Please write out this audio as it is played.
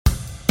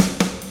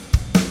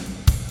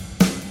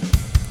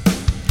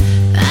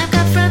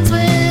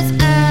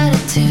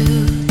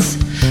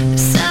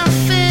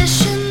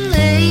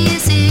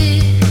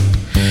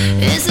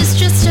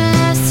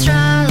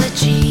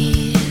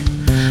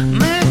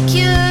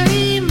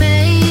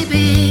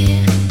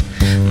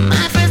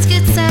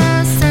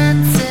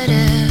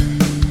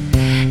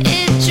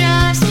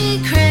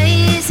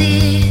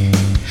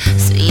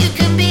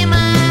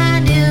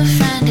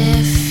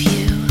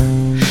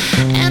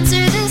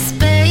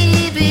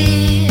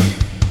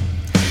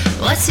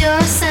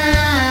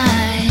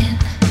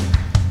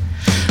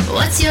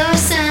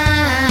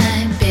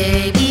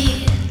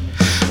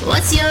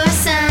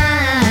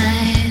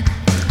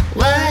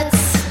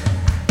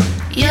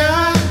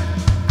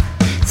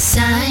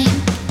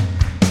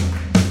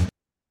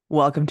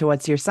Welcome to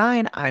What's Your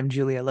Sign? I'm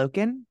Julia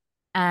Loken.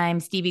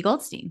 I'm Stevie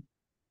Goldstein.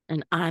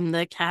 And I'm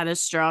the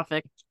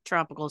catastrophic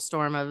tropical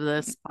storm of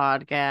this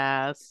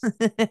podcast.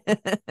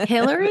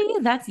 Hillary,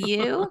 that's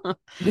you?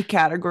 The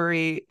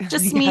category.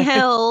 Just me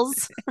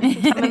hills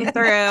coming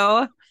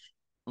through.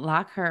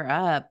 Lock her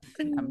up.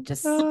 I'm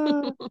just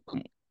Uh,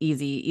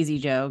 easy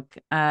joke.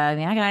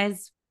 Yeah,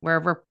 guys, we're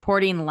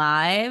reporting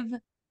live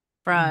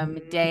from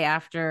mhm. day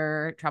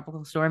after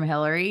Tropical Storm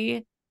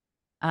Hillary.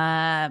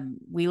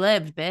 We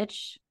lived,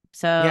 bitch.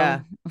 So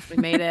Yeah. We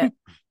made it.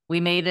 we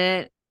made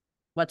it.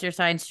 What's your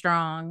sign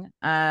strong?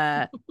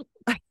 I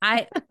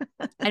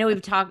know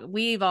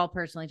we've all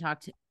personally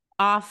talked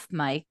off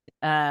mic,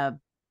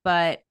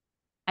 but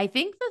I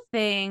think the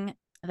thing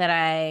that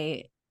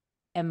I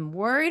am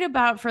worried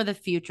about for the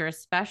future,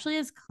 especially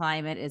as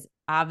climate is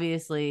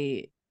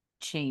obviously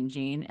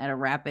changing at a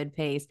rapid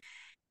pace,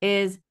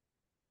 is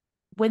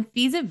when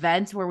these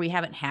events where we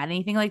haven't had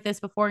anything like this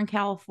before in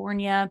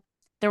California,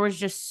 there was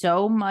just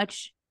so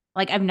much.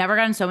 Like, I've never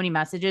gotten so many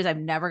messages. I've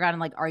never gotten,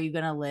 like, are you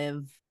going to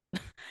live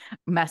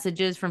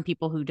messages from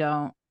people who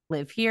don't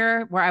live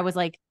here, where I was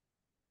like,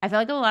 I feel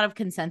like a lot of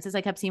consensus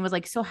I kept seeing was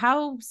like, so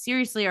how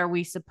seriously are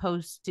we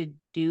supposed to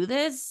do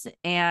this?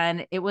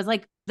 And it was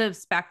like the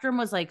spectrum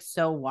was like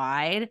so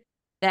wide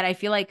that I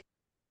feel like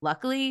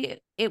luckily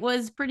it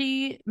was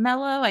pretty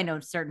mellow. I know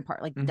certain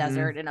part like Mhm.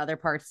 desert and other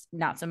parts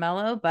not so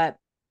mellow, but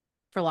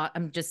for a lot,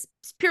 I'm just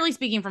purely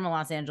speaking from a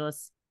Los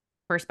Angeles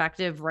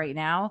perspective right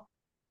now.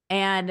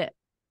 And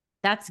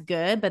that's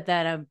good. But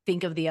then I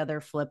think of the other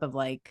flip of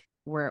like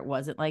where it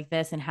wasn't like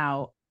this and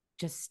how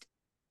just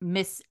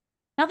miss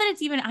not that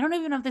it's even I don't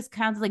even know if this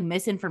counts as like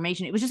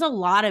misinformation. It was just a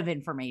lot of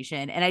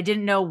information and I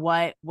didn't know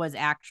what was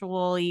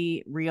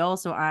actually real.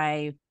 So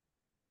I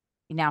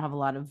now have a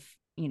lot of,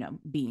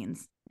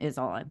 beans is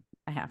all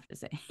I have to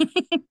say.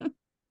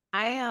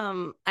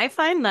 I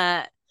find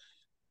that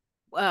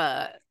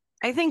uh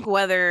I think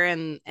weather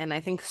and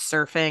I think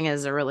surfing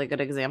is a really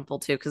good example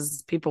too,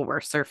 because people were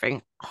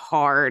surfing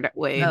hard Oh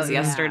waves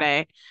yeah.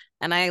 yesterday.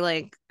 And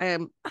I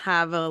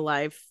have a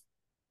live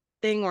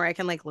thing where I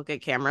can like look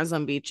at cameras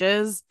on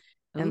beaches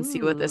and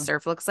see what the Ooh.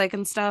 surf looks like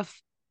and stuff.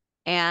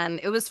 And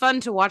it was fun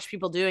to watch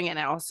people doing it, and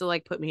it also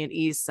like put me at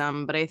ease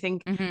some. But I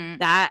think Mm-hmm.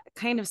 that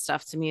kind of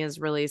stuff to me is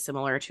really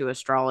similar to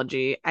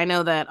astrology. I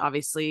know that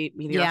obviously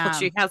Yeah.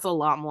 meteorology has a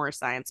lot more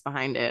science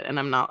behind it, and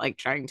I'm not like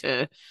trying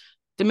to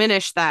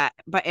diminish that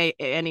by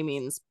any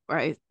means.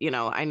 I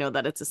know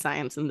that it's a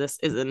science and this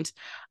isn't.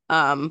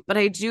 But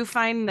I do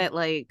find that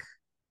like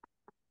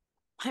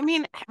I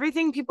mean,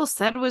 everything people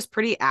said was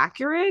pretty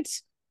accurate.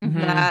 Mm-hmm.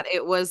 Mhm. That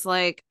it was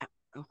like,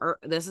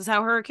 this is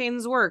how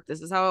hurricanes work.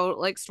 This is how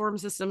like storm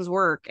systems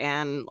work.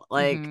 And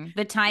like, Mm-hmm.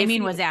 The if timing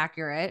you was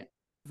accurate.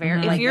 Very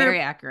if Mhm. like you're very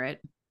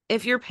accurate.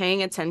 if you're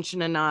paying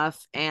attention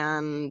enough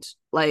and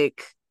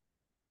like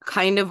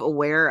kind of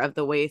aware of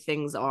the way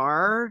things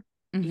are,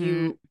 Mm-hmm.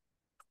 you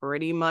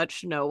pretty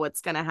much know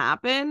what's gonna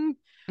happen.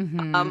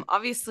 Mm-hmm.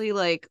 Obviously,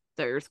 like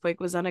the earthquake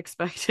was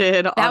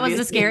unexpected. That was the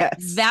Obviously, scare.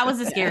 Yes. That was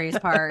the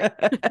scariest part.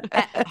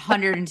 At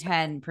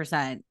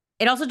 110%.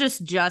 It also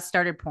just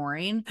started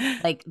pouring,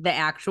 like the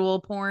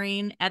actual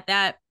pouring at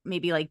that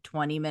maybe like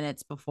 20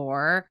 minutes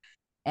before.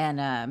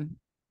 And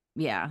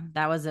yeah,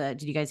 that was a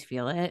did you guys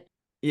feel it? oh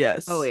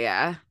Yes.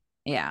 yeah.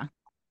 Yeah.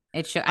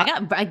 It should I I,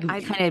 got I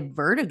I kind of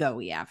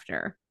vertigo-y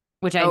after,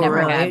 which I oh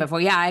never had really? before.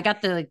 Yeah, I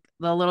got the like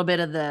the little bit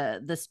of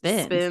the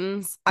spins.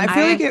 Spins. I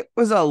feel like Mm-hmm. it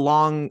was a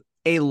long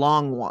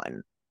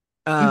one.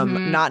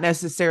 Mm-hmm. Not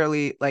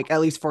necessarily like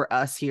at least for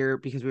us here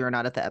because we were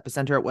not at the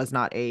epicenter. It was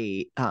not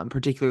a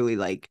particularly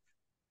like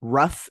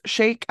rough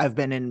shake. I've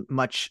been in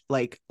much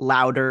like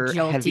louder,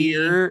 Jolty.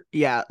 heavier,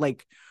 yeah,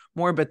 like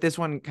more. But this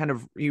one kind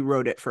of you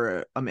rode it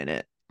for a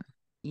minute.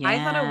 I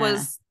thought it Yeah.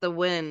 was the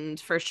wind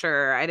for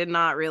sure. I did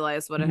not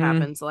realize what had Hmm.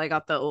 happened until I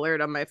got the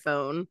alert on my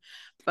phone.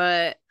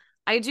 But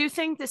I do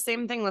think the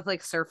same thing with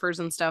like surfers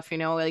and stuff,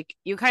 like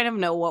you kind of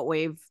know what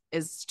wave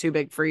is too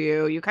big for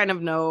you. You kind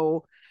of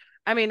know.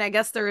 I mean, I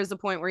guess there is a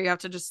point where you have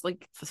to just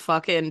like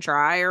fucking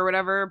try or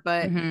whatever,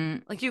 but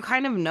Mm-hmm. like you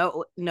kind of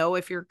know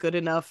if you're good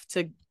enough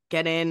to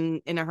get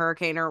in a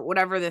hurricane or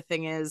whatever the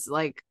thing is,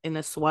 like in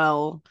a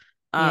swell.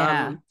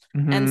 Yeah.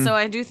 And so Hmm.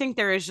 I do think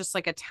there is just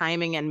like a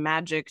timing and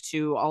magic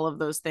to all of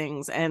those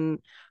things and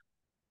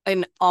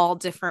in all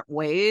different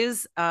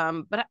ways.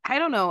 But I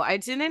don't know. I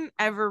didn't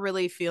ever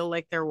really feel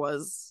like there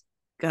was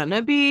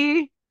gonna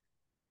be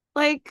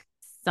like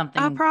a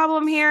Something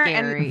problem here.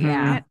 And scary. Hmm.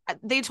 Yeah.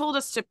 they told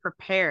us to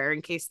prepare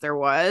in case there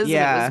was, and it was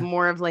Yeah.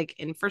 more of like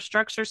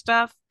infrastructure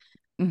stuff.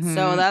 So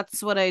Mm-hmm.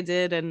 that's what I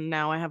did, and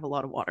now I have a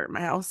lot of water in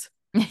my house.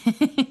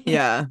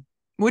 Yeah.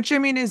 Which I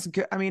mean is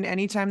good. I mean,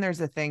 anytime there's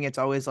a thing, it's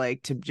always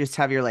like to just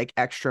have your like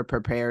extra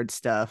prepared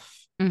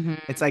stuff. It's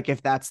Mm-hmm. like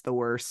if that's the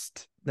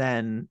worst,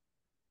 then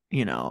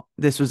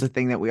this was a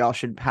thing that we all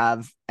should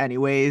have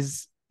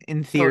anyways,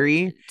 in To- theory,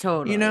 you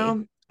totally.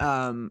 know?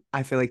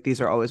 I feel like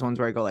these are always ones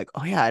where I go like,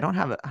 oh yeah, I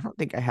don't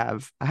think I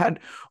had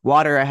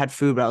water, I had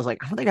food, but I was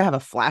like, I don't think I have a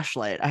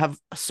flashlight. I have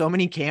so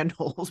many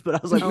candles, but I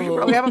was like, we should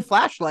probably have a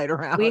flashlight We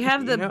around,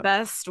 have the you know?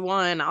 best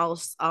one.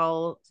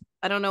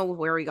 I don't know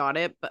where we got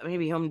it, but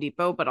maybe Home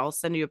Depot, but I'll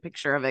send you a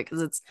picture of it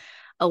because it's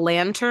a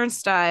lantern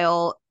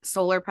style,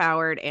 solar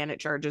powered, and it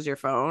charges your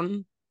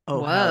phone.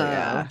 Oh hell Whoa.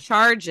 yeah.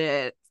 Charge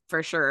it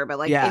for sure, but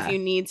like if Yeah. you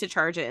need to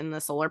charge it in the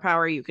solar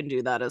power, you can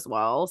do that as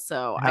well.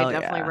 So I Hell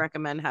definitely yeah.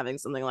 recommend having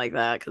something like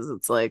that because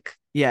it's like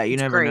Yeah, you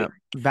it's never great. know.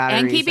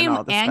 Batteries and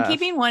all the And stuff.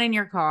 keeping one in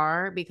your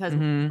car because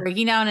Mm-hmm.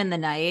 breaking down in the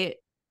night,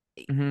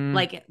 Mm-hmm.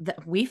 like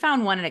we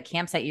found one at a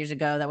campsite years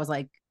ago that was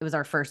like it was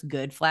our first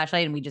good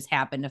flashlight, and we just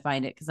happened to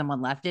find it because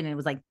someone left it, and it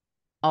was like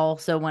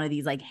also one of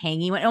these like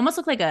hanging one. It almost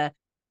looked like a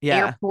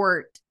Yeah.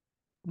 airport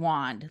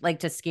wand, like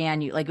to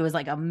scan you. Like it was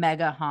like a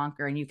mega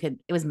honker, and it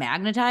was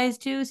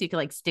magnetized too, so you could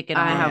like stick it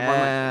I on. have one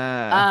like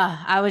Yeah.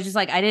 I was just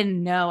like, I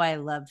didn't know I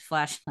loved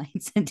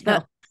flashlights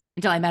that.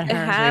 until I met They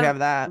her. So you have have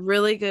that.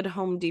 really good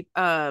Home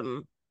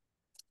Depot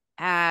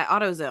at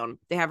AutoZone.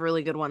 They have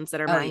really good ones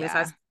that are Oh yeah.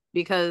 magnetized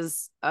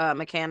because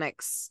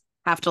mechanics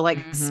have to like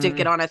stick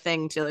Mm-hmm. it on a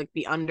thing to like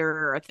be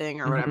under a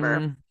thing or whatever.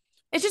 Mm-hmm.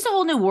 It's just a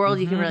whole new world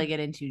you can Mm-hmm. really get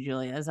into,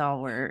 Julia. Is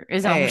all we're Hey,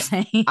 I'm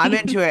saying.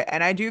 into it.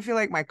 And I do feel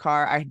like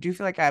I do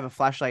feel like I have a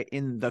flashlight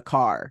in the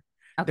car.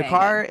 The Okay,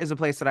 car good. is a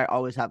place that I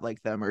always have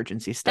like the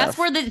emergency That's stuff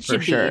where it for should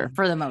be sure.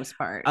 for the most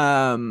part.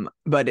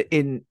 But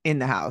in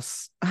the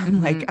house,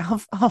 I'm like,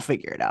 Mhm. I'll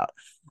figure it out.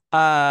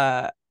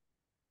 Uh,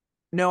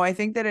 no, I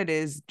think that it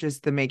is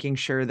just the making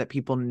sure that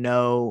people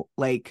know,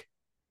 like,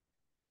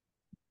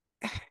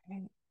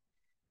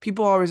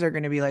 people always are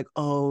going to be like,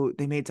 oh,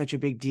 they made such a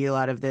big deal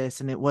out of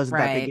this and it wasn't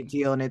that big a Right.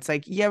 deal. And it's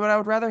like, yeah, but I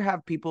would rather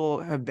have people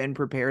have been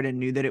prepared and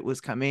knew that it was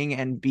coming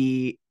and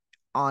be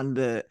on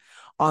the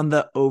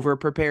over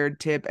prepared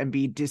tip and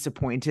be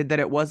disappointed that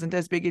it wasn't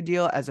as big a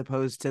deal as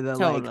opposed to the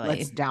like,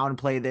 let's Totally.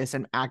 downplay this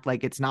and act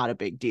like it's not a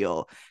big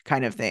deal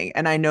kind of thing.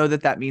 And I know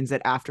that that means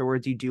that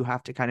afterwards you do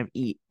have to kind of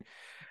eat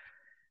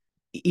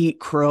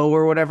crow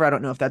or whatever. I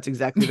don't know if that's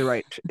exactly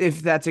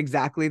if that's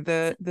exactly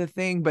the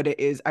thing, but it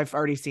is. I've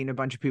already seen a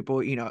bunch of people,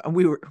 and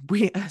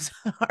we as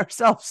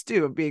ourselves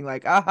too, of being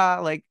like,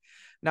 aha, like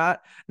not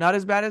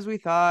as bad as we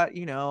thought,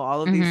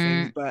 all of these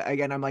things. Hmm. But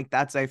again, I'm like,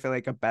 that's, I feel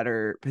like, a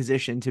better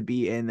position to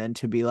be in than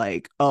to be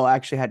like, oh, I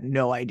actually had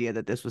no idea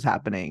that this was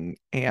happening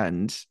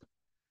and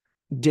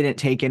didn't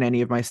take in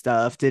any of my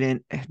stuff,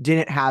 didn't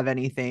have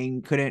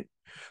anything, couldn't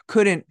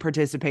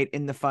participate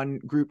in the fun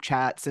group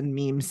chats and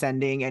meme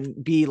sending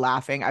and be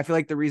laughing. I feel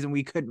like the reason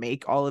we could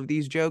make all of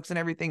these jokes and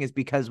everything is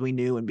because we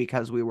knew and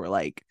because we were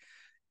like,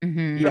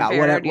 Hmm. yeah,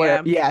 Prepared,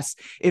 yeah. yes,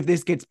 if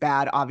this gets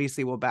bad,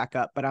 obviously we'll back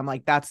up. But I'm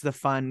like, that's the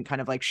fun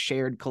kind of like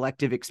shared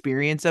collective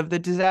experience of the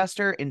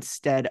disaster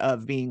instead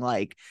of being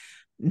like,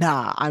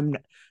 nah,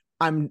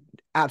 I'm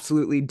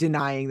absolutely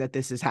denying that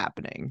this is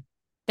happening.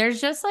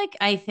 There's just like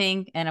I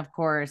think, and of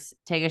course,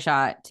 take a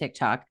shot,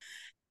 TikTok.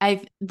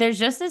 There's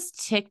just this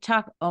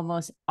TikTok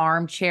almost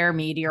armchair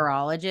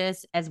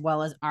meteorologist as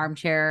well as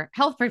armchair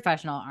health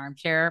professional,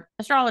 armchair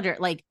astrologer,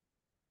 like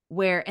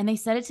where and they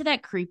set it to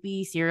that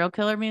creepy serial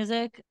killer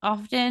music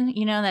often,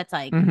 that's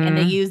like, and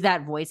they Mm-hmm. use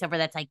that voiceover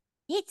that's like,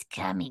 it's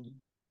coming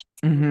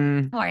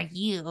Mm-hmm. for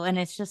you. And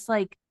it's just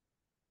like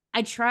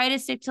I try to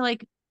stick to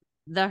like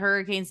the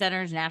Hurricane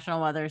Center's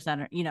National Weather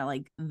Center,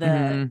 like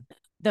Mm-hmm.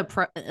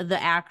 the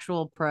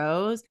actual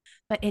pros,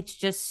 but it's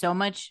just so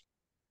much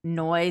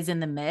noise in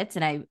the midst.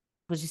 And I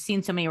was just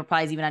seeing so many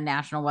replies, even on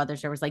National Weather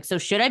Service, like, so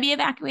should I be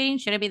evacuating?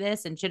 Should I be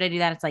this? And should I do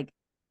that? It's like,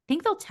 I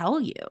think they'll tell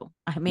you.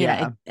 I mean,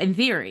 Yeah. in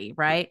theory,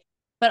 right?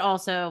 But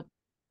also,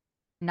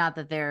 not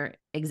that they're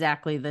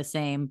exactly the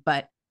same,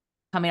 but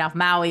coming off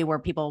Maui where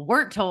people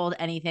weren't told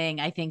anything,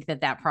 I think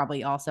that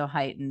probably also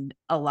heightened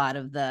a lot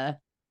of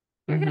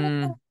you're going to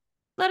Mm-hmm.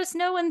 let us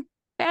know when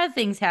bad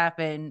things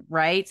happen,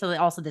 right? So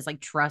also this like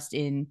trust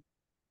in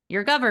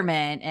your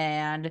government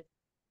and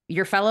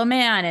your fellow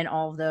man and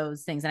all of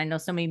those things. And I know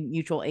so many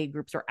mutual aid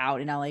groups are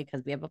out in LA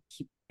because we have a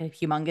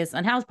humongous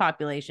unhoused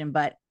population,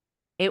 but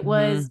it Mm-hmm.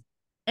 was,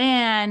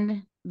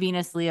 and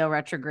Venus Leo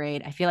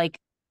retrograde. I feel like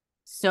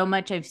so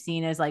much I've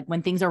seen is like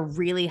when things are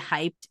really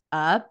hyped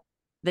up,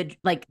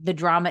 the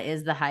drama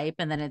is the hype,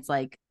 and then it's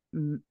like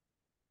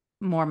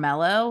more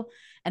mellow,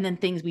 and then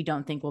things we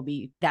don't think will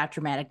be that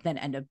dramatic then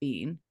end up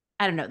being.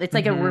 I don't know. It's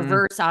like a Mm-hmm.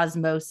 reverse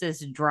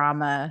osmosis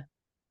drama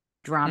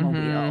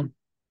Mm-hmm. wheel.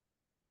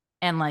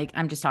 And like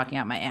I'm just talking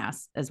out my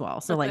ass as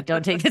well. So like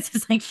don't take this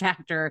as like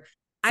factor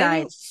I side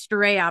think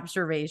stray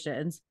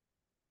observations.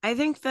 I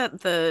think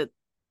that the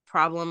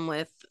problem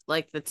with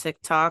like the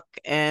TikTok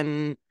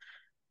and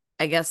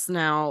I guess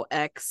now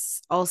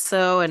X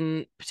also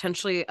and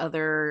potentially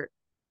other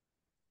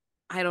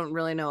I don't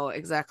really know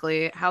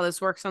exactly how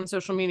this works on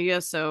social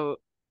media, so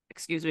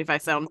excuse me if I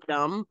sound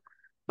dumb,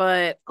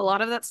 but a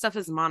lot of that stuff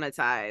is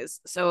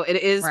monetized. So it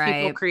is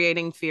people Right.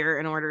 creating fear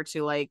in order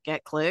to like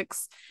get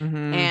clicks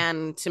Mm-hmm.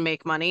 and to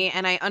make money.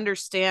 And I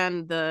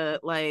understand the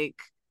like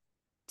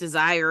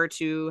desire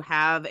to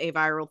have a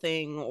viral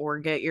thing or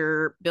get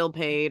your bill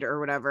paid or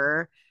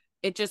whatever.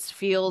 it just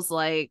feels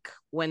like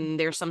when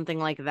there's something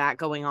like that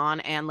going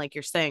on, and like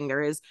you're saying,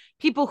 there is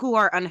people who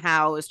are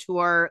unhoused, who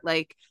are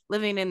like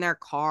living in their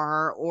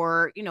car,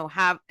 or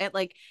have it,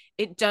 like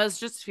it does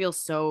just feel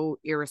so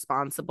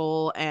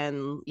irresponsible,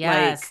 and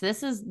Yes, like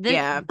this is this.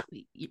 yeah.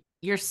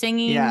 You're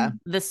singing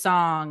the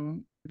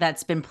song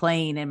that's been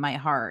playing in my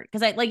heart,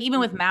 because I like, even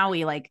with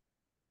Maui, like,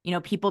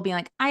 people being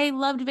like, I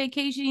loved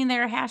vacationing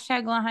there,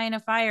 hashtag Lahaina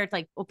fire. It's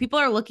like, well, people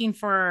are looking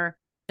for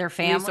their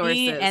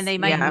family, and Resources, they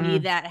might yeah.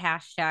 need that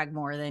hashtag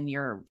more than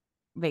your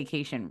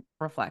vacation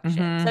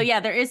reflection. So yeah,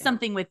 there is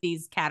something with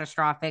these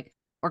catastrophic,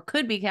 or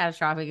could be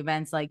catastrophic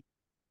events, like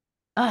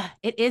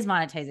it is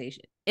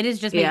monetization. It is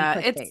just making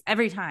clickbait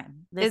every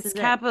time. This is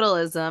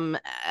capitalism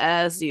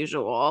as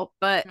usual,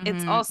 but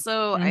it's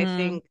also, I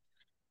think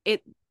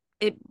it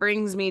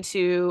brings me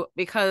to,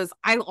 because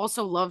I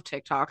also love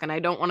TikTok, and I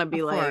don't want to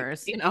be like,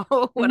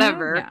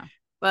 whatever,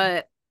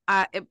 but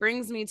it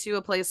brings me to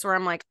a place where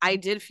I'm like, I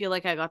did feel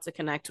like I got to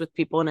connect with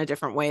people in a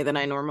different way than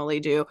I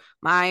normally do.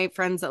 My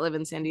friends that live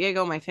in San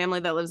Diego, my family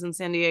that lives in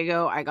San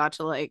Diego, I got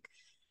to like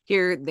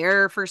hear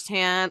their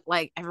firsthand,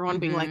 like everyone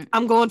being like,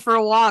 I'm going for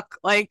a walk.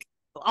 Like,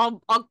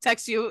 I'll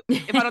text you.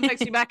 If I don't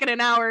text you back in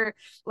an hour,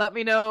 let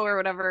me know, or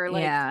whatever.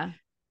 Like,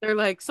 they're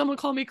like, someone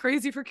called me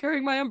crazy for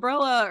carrying my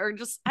umbrella, or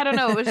just, I don't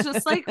know. It was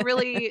just like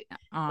really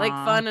like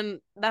fun. And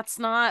that's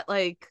not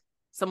like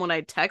someone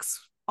I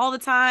text all the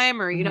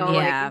time, or, like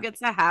you get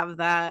to have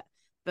that,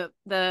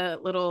 the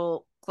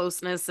little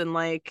closeness, and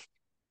like,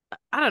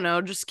 I don't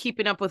know, just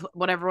keeping up with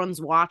what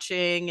everyone's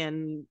watching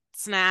and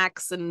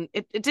snacks. And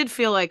it did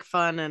feel like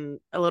fun, and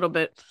a little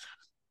bit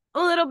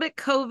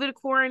COVID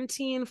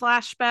quarantine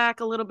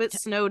flashback, a little bit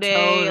snow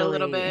day, a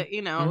little bit,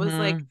 it was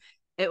like,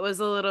 it was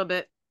a little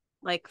bit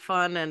like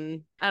fun,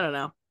 and I don't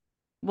know.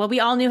 Well, we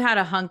all knew how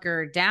to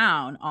hunker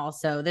down.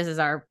 Also, this is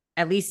our,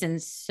 at least in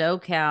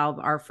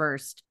SoCal, our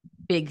first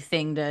big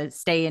thing to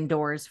stay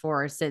indoors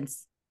for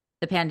since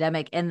the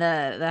pandemic, and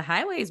the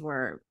highways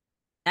were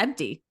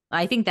empty.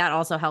 I think that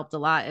also helped a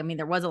lot. I mean,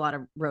 there was a lot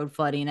of road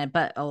flooding,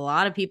 but a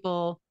lot of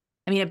people,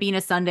 I mean, it being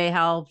a Sunday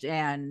helped,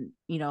 and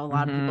a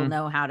lot of people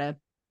know how to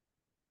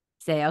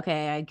say,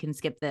 okay, I can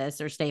skip this,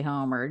 or stay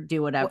home, or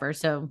do whatever.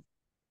 So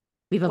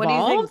we've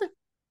evolved.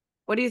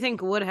 What do you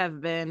think would have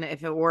been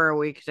if it were a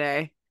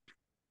weekday?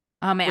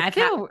 Oh man, I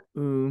feel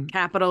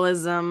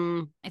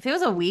capitalism. If it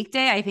was a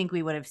weekday, I think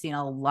we would have seen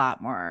a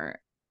lot more,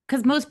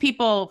 because most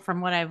people,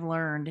 from what I've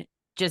learned,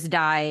 just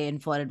die in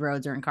flooded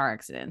roads or in car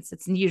accidents.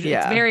 It's usually,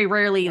 it's very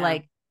rarely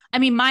like, I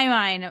mean, my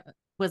mind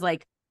was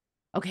like,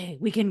 okay,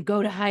 we can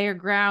go to higher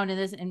ground,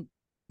 and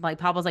like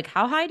Pablo's like,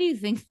 how high do you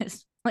think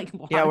this where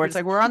it's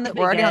like, we're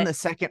already on the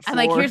second floor.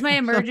 I'm like, here's my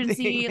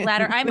emergency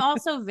ladder. I'm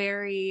also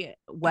very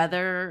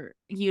weather.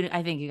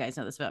 I think you guys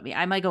know this about me.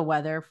 I'm like a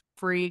weather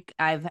freak.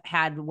 I've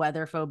had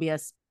weather phobia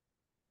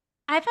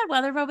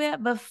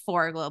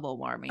before global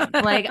warming.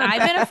 Like,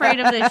 I've been afraid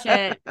of this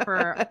shit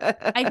for,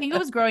 I think it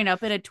was growing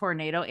up in a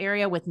tornado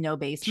area with no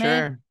basement.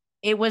 Sure.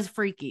 It was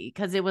freaky,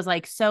 because it was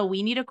like, so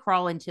we need to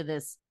crawl into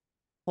this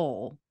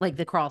hole, like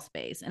the crawl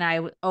space. And I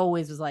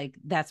always was like,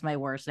 that's my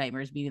worst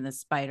nightmare, is being in the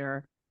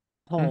spider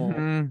hole,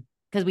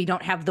 because we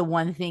don't have the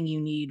one thing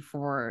you need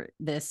for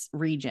this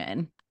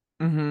region.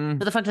 But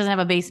the fuck doesn't have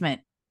a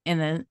basement in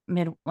the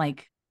mid,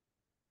 like,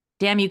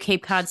 damn you,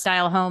 Cape Cod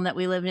style home that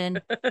we lived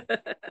in.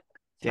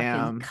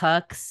 Damn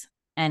cucks.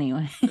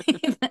 Anyway.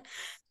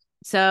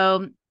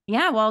 So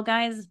yeah, well,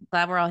 guys,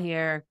 glad we're all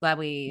here. Glad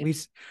we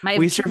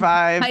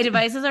survived. My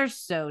devices are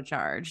so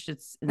charged.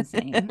 It's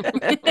insane.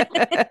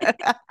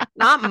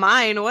 Not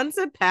mine. Once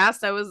it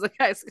passed, I was like,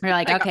 we're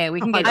like, okay, we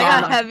can get.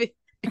 I got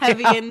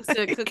heavy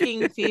into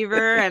cooking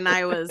fever, and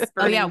I was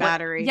burning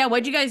battery.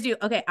 What'd you guys do?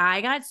 Okay,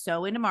 I got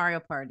so into Mario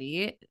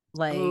Party.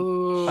 Like,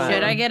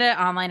 should I get an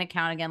online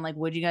account again? Like,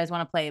 would you guys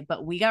want to play it?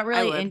 But we got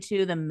really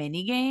into the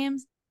mini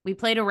games. We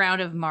played a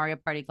round of Mario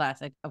Party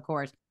Classic, of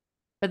course.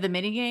 But the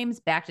mini games,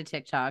 back to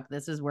TikTok.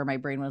 This is where my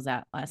brain was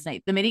at last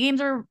night. The mini games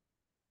are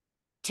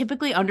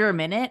typically under a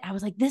minute. I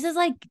was like, this is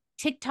like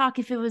TikTok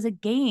if it was a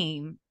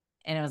game.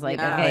 And it was like,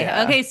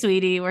 okay,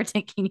 sweetie, we're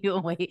taking you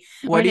away.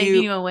 We're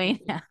taking you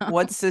away now.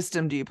 What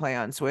system do you play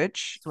on?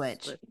 Switch.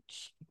 Scott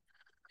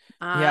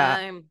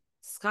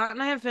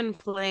and I have been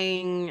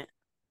playing.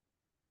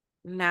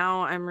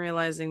 Now I'm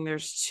realizing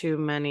there's too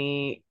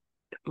many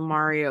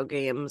Mario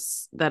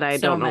games that I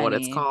don't know what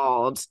it's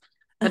called,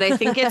 but I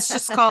think it's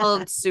just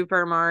called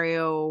Super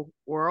Mario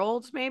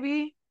World,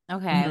 maybe.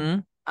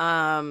 Okay.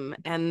 And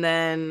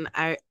then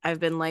I've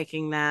been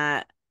liking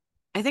that.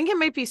 I think it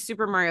might be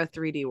Super Mario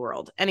 3D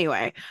World.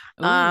 Anyway,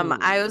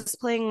 I was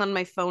playing on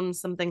my phone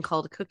something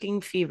called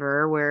Cooking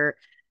Fever, where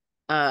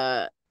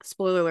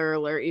spoiler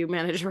alert, you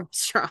manage a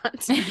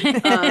restaurant.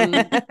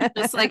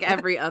 Just like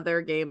every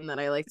other game that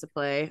I like to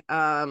play.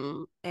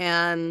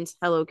 And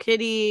Hello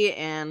Kitty,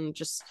 and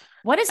just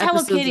what is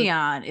Hello Kitty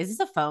on? Is this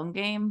a phone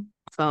game?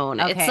 Phone.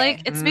 Okay. It's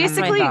like, it's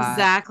basically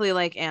exactly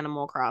like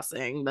Animal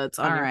Crossing, but it's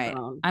on your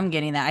phone. I'm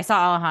getting that. I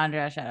saw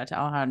Alejandra, shout out to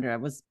Alejandra,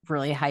 was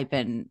really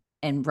hyping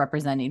and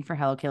representing for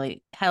Hello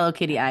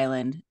Kitty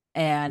Island.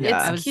 And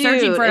I was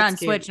searching for it on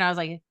Switch, and I was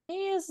like,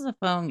 hey, this is a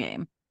phone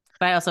game.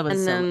 But I also was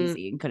And so then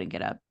lazy and couldn't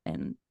get up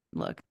and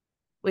look.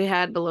 we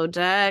had Below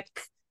Deck.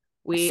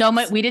 So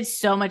much. We did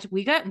so much.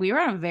 We were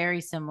on a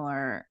very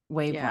similar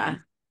wavelength. Yeah.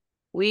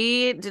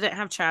 We didn't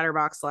have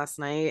Chatterbox last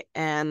night,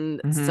 and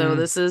so Mhm.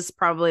 this is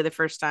probably the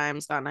first time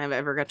Scott and I have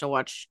ever got to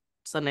watch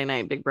Sunday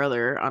Night Big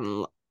Brother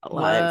on live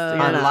Whoa.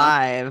 together. On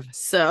live.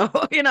 So,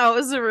 it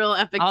was a real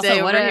epic Also,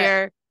 day over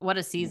here. what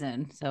a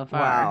season so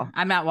far. Wow.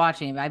 I'm not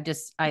watching.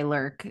 I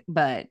lurk,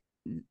 but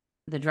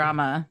the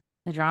drama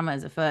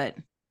is afoot.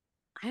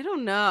 I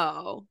don't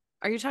know.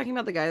 Are you talking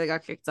about the guy that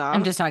got kicked off?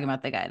 I'm just talking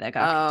about the guy that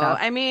got kicked off.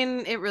 I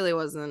mean, it really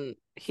wasn't.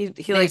 He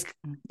They like just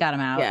got him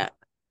out. Yeah.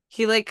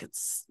 He like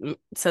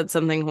said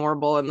something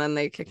horrible and then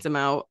they kicked him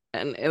out,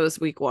 and it was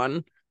week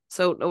 1.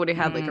 So nobody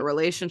had like a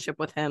relationship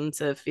with him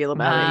to feel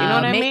about it. You know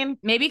what I mean?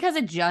 Maybe because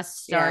it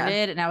just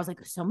started and I was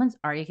like, someone's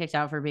already kicked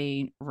out for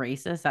being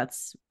racist.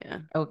 That's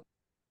Oh,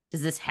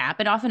 does this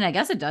happen often? I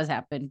guess it does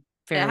happen.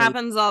 Fairly. It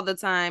happens all the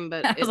time,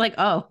 but I was like,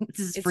 oh, this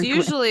is it's frequent.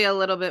 usually a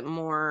little bit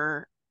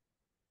more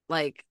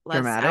like less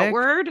dramatic,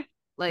 outward,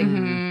 like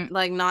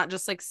like not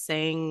just like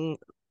saying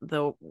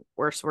the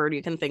worst word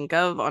you can think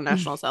of on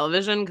national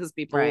television, because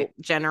people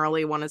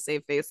generally want to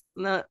save face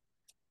in the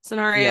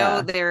scenario.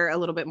 Yeah. They're a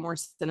little bit more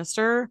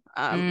sinister.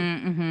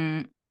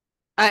 Not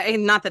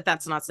that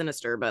that's not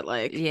sinister, but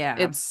like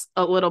it's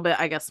a little bit,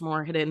 I guess,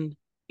 more hidden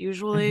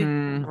usually.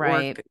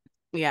 Right.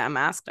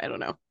 Masked. I don't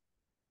know.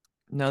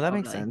 No, that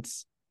makes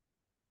sense.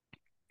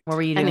 What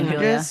were you doing,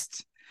 Julia?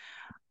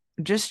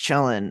 Just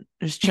chilling.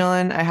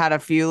 I had a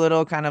few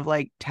little kind of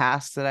like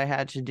tasks that I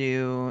had to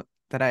do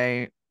that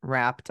I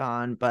wrapped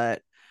on,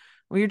 but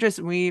we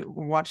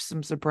watched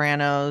some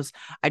Sopranos.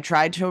 I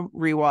tried to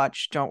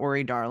rewatch Don't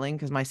Worry Darling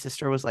because my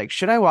sister was like,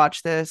 should I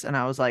watch this? And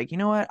I was like, you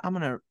know what? I'm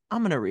gonna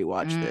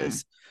rewatch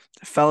this.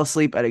 I fell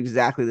asleep at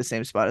exactly the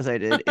same spot as I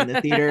did in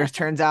the theater.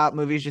 Turns out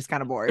movie's just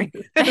kind of boring.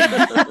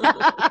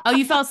 Oh,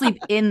 you fell asleep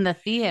in the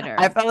theater?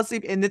 I fell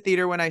asleep in the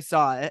theater when I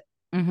saw it.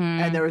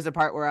 And there was a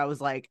part where I was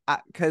like,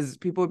 because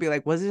people would be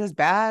like, was it as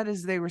bad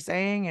as they were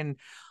saying? And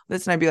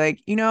I'd be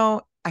like,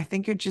 I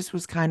think it just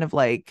was kind of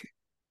like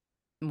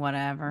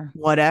whatever.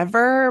 But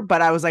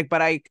I was like,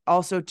 but I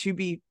also, to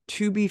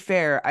be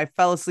fair, I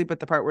fell asleep at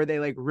the part where they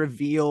like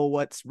reveal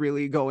what's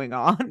really going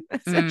on,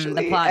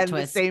 essentially. The plot and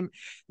twist.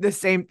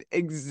 The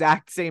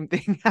exact same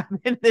thing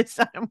happened this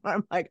time, where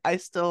I'm like, I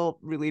still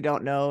really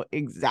don't know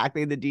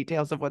exactly the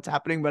details of what's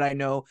happening, but I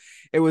know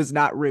it was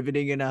not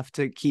riveting enough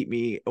to keep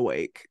me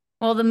awake.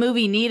 Well, the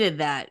movie needed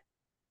that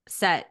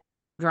set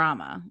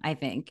drama, I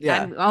think.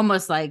 Yeah. I'm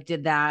almost like,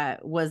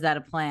 was that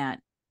a plant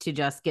to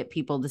just get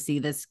people to see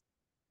this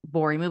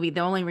boring movie?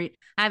 The only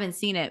I haven't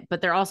seen it,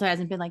 but there also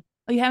hasn't been like,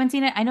 oh, you haven't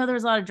seen it? I know there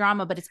was a lot of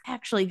drama, but it's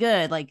actually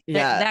good. Like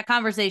that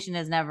conversation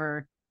has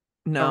never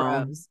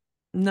arose.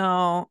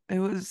 No, it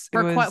was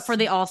for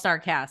the all-star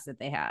cast that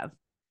they have.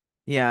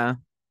 Yeah.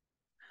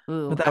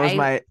 Ooh, but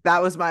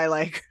that was my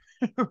like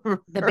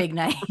the big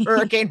night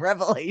hurricane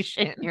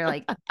revelation. You're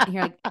like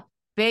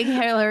big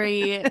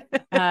Hillary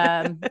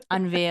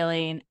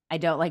unveiling. I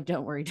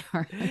don't Worry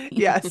Darling.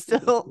 Yeah,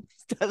 still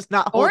does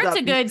not hold or it's up.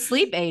 a good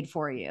sleep aid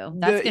for you.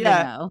 That's good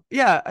to know.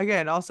 Yeah,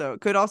 again, also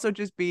could also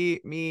just be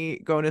me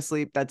going to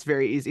sleep. That's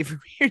very easy for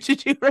me to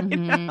do right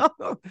now.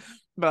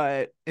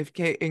 But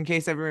in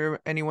case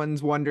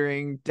anyone's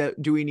wondering,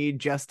 do we need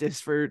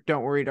justice for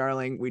Don't Worry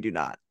Darling? We do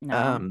not.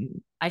 No.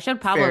 I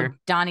showed Pablo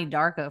Donnie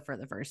Darko for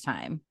the first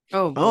time.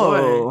 Oh boy.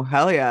 Oh,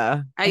 hell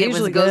yeah. I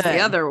usually goes the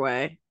other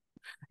way.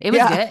 It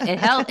was good. It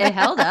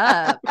held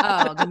up.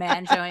 Oh, the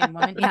man showing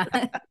woman. Yeah.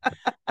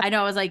 I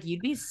know. I was like,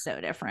 you'd be so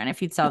different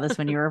if you'd saw this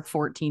when you were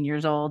 14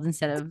 years old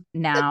instead of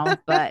now.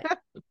 But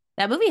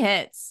that movie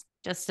hits.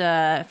 Just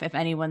if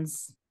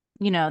anyone's,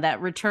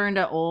 that return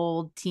to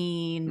old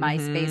teen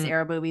MySpace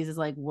era movies is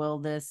like, will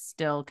this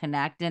still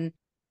connect? And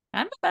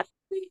I don't know.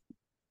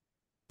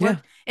 Yeah.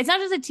 It's not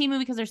just a teen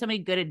movie because there's so many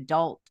good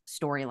adult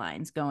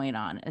storylines going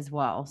on as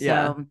well.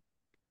 So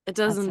it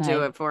doesn't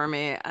do it for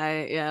me.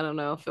 I don't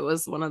know if it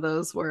was one of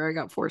those where I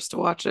got forced to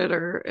watch it,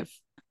 or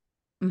if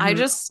I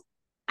don't. It's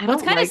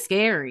kind of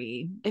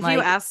scary. If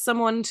you ask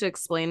someone to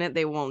explain it,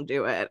 they won't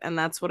do it, and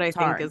that's what I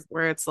think is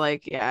where it's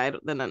like, I'm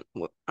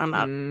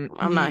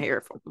not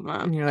here for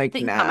that. You're like,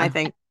 nah. I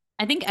think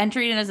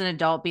entering it as an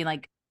adult, being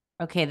like,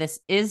 okay, this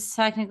is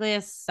technically a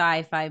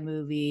sci-fi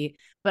movie,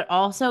 but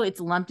also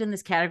it's lumped in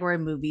this category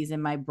of movies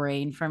in my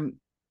brain from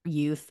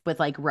youth with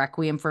like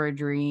Requiem for a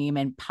Dream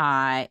and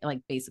Pi,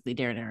 like basically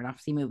Darren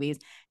Aronofsky movies,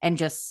 and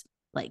just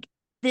like,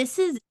 this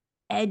is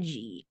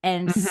edgy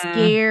and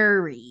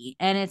scary,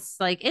 and it's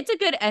like, it's a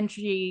good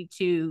entry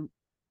to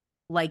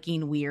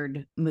liking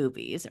weird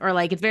movies, or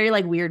like it's very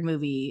like weird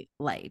movie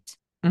light.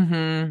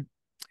 And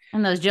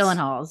those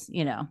Gyllenhaals,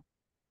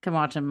 can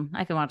watch them.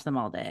 I can watch them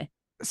all day.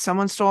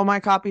 Someone stole my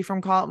copy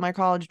from my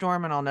college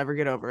dorm, and I'll never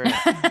get over it.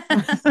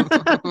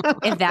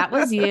 if that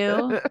was you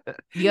have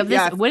this.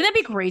 Yeah. Wouldn't that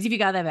be crazy if you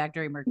got that back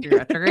during Mercury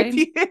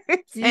retrograde?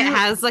 It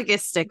has like a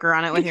sticker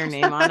on it with your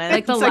name on it.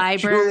 Like the It's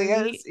library.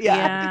 Julia's.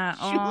 Yeah.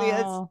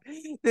 Julia's. Oh.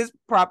 This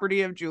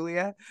property of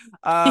Julia.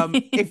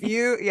 If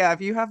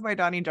you have my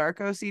Donnie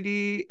Darko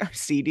CD,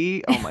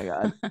 oh my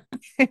God.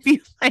 If you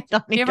have my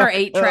Donnie Give her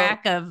Darko,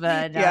 8-track of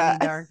Donnie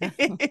Darko.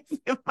 If you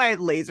have my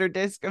laser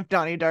disc of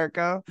Donnie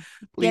Darko,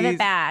 please Give it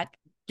back.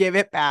 give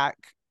it back.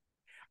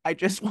 I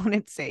just want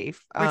it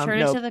safe. Return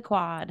it No, to the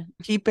quad.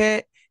 keep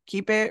it.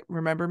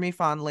 Remember me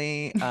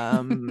fondly.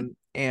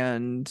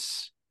 And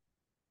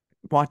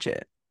watch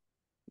it.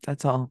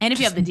 That's all. And if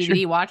you Just have the make sure-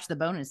 DVD, watch the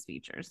bonus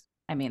features.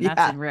 I mean,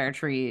 that's a rare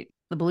treat.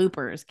 The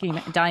bloopers. Can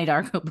you Donnie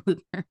Darko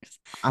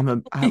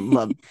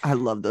bloopers? I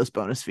love those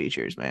bonus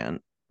features, man.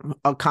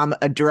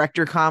 A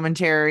director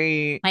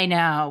commentary. I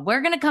know.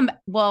 We're gonna come.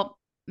 Well,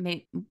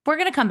 we're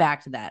gonna come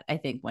back to that. I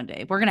think one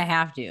day we're gonna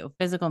have to.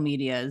 Physical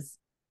media is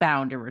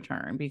bound to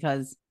return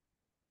because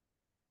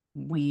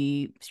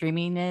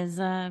streaming is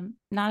not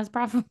as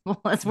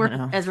profitable as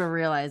we're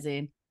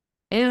realizing.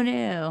 Who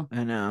knew?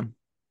 I know.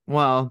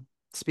 Well,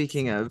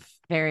 speaking of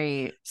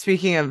things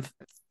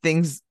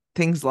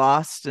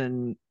lost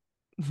and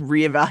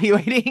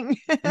reevaluating.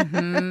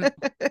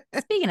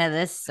 Speaking of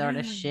this sort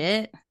of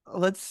shit,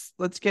 let's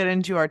get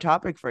into our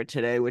topic for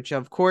today, which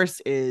of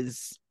course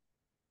is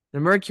the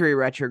Mercury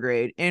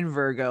retrograde in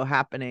Virgo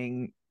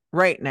happening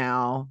right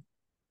now.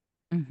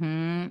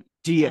 Do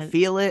you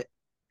feel it?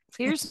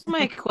 Here's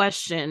my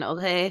question,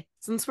 okay?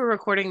 Since we're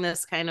recording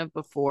this kind of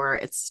before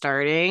it's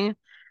starting,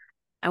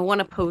 I want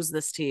to pose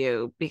this to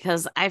you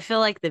because I feel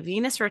like the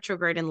Venus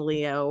retrograde in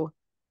Leo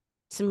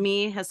to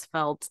me has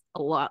felt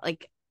a lot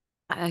like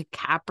a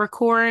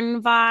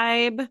Capricorn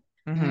vibe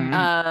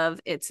of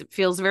it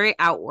feels very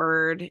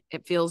outward.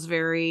 It feels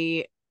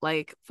very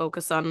like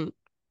focused on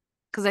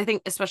because I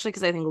think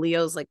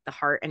Leo's like the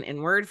heart and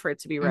inward for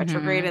it to be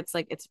retrograde. It's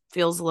like it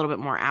feels a little bit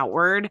more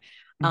outward.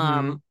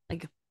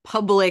 Like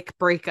public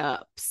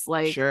breakups,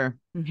 like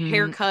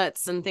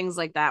haircuts and things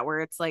like that,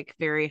 where it's like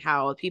very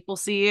how people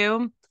see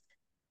you.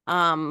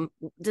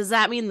 Does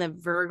that mean the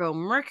Virgo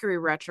Mercury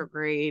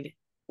retrograde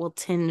will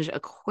tinge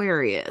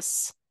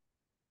Aquarius?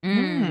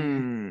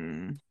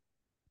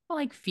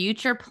 Like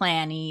future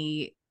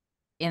planning,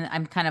 and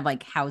I'm kind of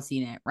like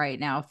housing it right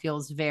now.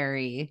 Feels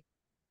very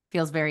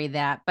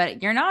that,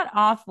 but you're not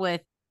off with,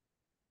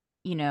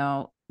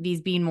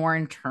 these being more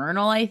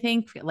internal. I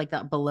think like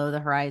that below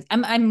the horizon.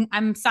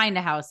 I'm signed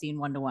to housing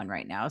 1-to-1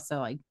 right now, so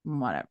like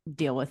whatever,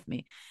 deal with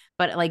me.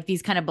 But like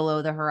these kind of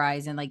below the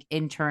horizon, like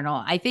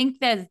internal. I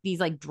think that these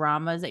like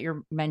dramas that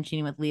you're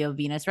mentioning with Leo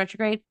Venus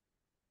retrograde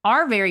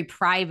are very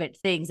private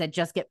things that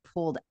just get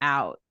pulled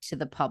out to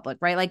the public,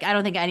 right? Like I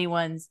don't think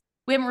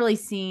we haven't really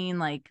seen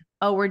like,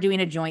 oh, we're doing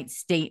a joint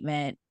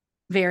statement,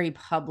 very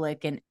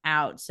public and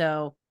out.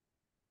 So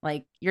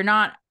like you're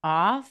not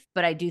off,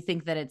 but I do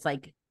think that it's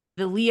like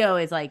the Leo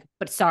is like,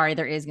 but sorry,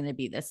 there is going to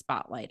be this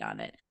spotlight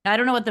on it. Now, I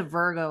don't know what the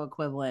Virgo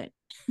equivalent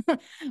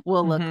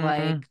will look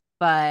like,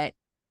 but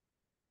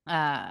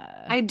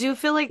I do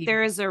feel like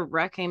there is a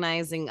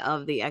recognizing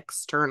of the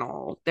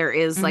external. There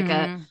is like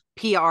a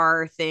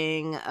PR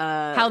thing,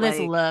 how this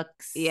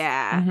looks.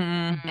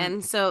 Yeah.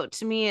 And so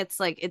to me, it's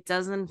like it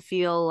doesn't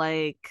feel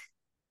like,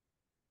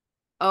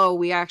 oh,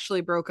 we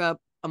actually broke up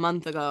a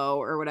month ago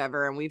or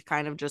whatever, and we've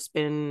kind of just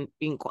been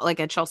being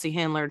like a Chelsea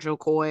Handler, Joe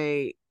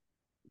Coy.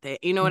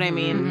 You know what I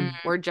mean?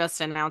 We're just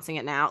announcing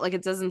it now. Like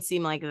it doesn't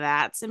seem like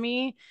that to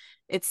me.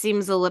 It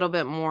seems a little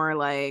bit more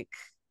like,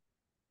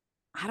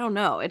 I don't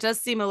know. It does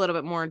seem a little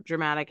bit more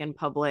dramatic and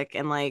public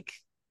and like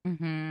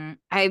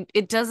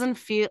it doesn't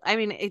feel, I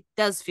mean, it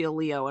does feel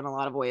Leo in a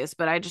lot of ways,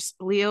 but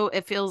Leo,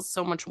 it feels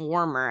so much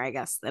warmer, I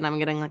guess, and I'm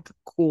getting like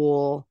a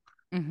cool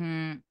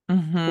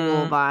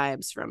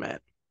vibes from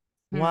it.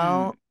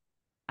 Well,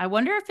 I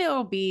wonder if it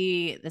will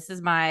be, this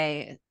is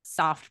my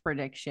soft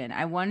prediction.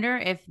 I wonder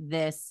if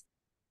this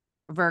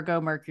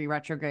Virgo Mercury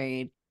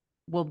retrograde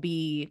will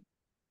be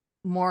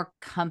more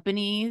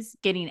companies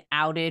getting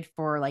outed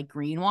for like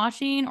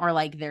greenwashing or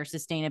like their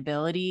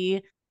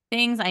sustainability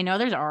things. I know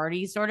there's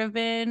already sort of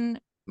been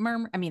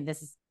this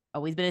has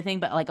always been a thing,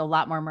 but like a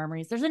lot more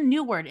murmurings. There's a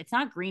new word. It's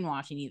not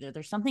greenwashing either.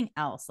 There's something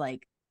else.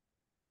 Like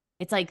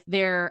it's like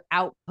their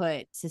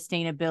output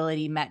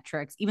sustainability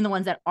metrics, even the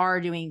ones that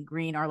are doing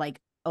green are like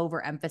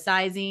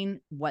overemphasizing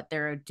what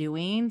they're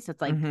doing. So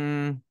it's like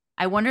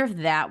I wonder if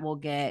that will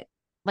get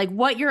like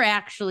what you're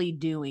actually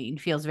doing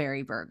feels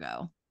very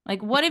Virgo.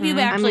 Like, what have you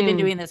actually been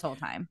doing this whole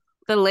time?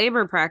 The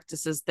labor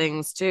practices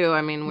things too.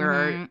 I mean, we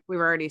were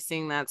already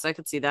seeing that, so I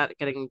could see that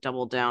getting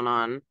doubled down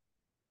on.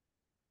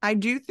 I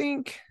do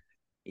think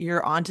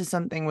you're onto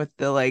something with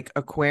the like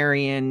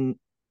Aquarian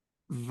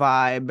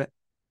vibe,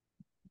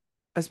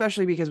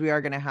 especially because we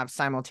are going to have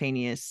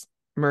simultaneous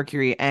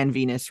Mercury and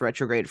Venus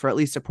retrograde for at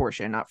least a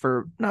portion, not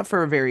for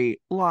a very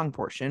long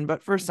portion,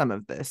 but for some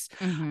of this.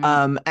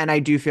 And I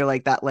do feel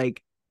like that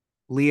like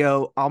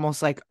Leo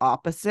almost like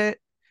opposite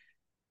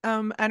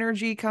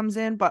energy comes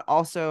in, but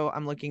also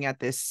I'm looking at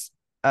this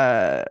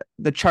the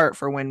chart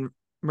for when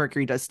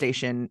Mercury does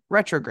station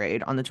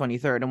retrograde on the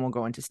 23rd, and we'll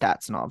go into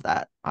stats and all of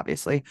that,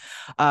 obviously.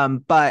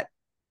 But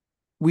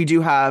we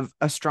do have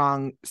a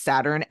strong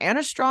Saturn and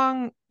a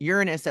strong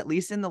Uranus, at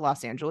least in the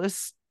Los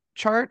Angeles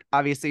chart.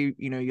 Obviously,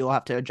 you'll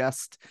have to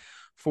adjust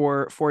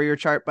for your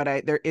chart,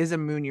 but there is a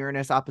Moon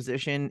Uranus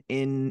opposition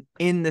in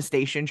the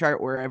station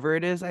chart, wherever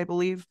it is, I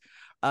believe.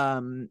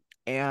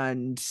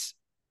 And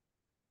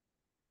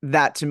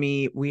that, to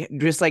me, we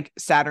just like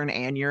Saturn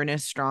and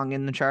Uranus strong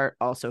in the chart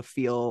also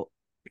feel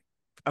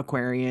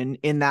Aquarian,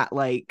 in that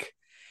like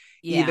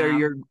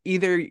either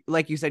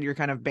like you said, you're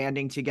kind of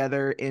banding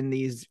together in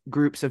these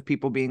groups of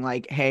people being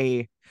like,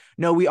 hey,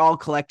 no, we all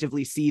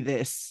collectively see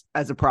this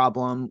as a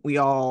problem. We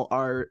all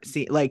are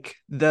like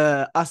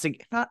not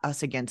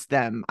us against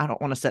them. I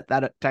don't want to set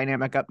that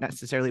dynamic up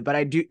necessarily, but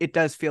it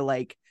does feel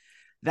like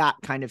that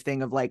kind of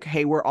thing of like,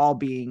 hey, we're all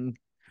being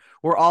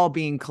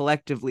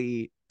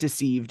collectively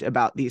deceived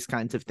about these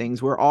kinds of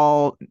things. We're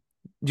all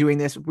doing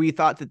this. We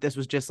thought that this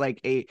was just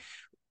like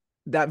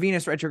that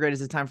Venus retrograde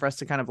is a time for us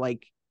to kind of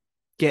like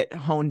get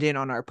honed in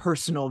on our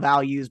personal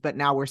values, but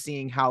now we're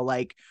seeing how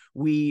like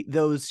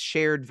those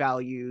shared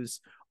values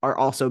are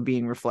also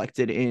being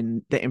reflected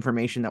in the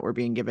information that we're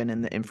being given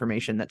and the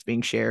information that's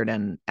being shared,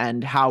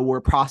 and how we're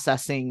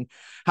processing,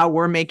 how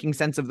we're making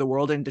sense of the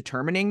world and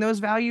determining those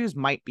values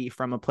might be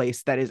from a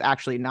place that is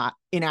actually not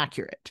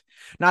inaccurate.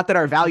 Not that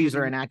our values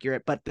are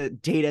inaccurate, but the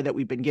data that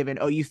we've been given,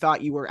 oh, you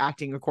thought you were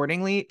acting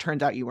accordingly,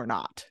 turns out you were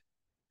not.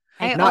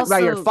 Not by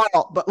your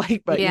fault,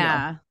 but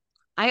yeah.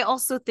 I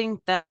also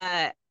think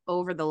that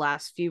over the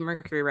last few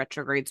Mercury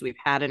retrogrades we've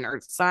had in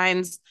Earth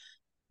signs,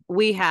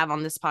 we have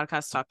on this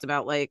podcast talked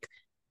about like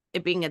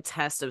it being a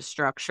test of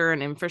structure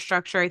and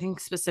infrastructure. I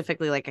think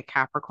specifically like a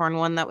Capricorn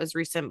one that was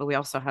recent, but we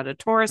also had a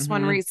Taurus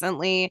one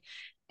recently.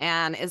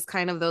 And is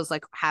kind of those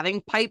like having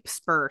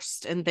pipes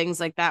burst and things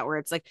like that, where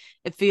it's like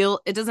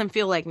it doesn't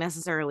feel like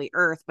necessarily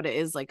earth, but it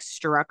is like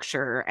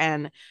structure,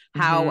 and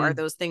how are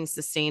those things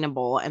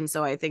sustainable. And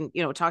so I think,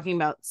 talking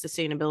about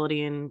sustainability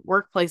in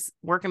work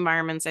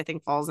environments, I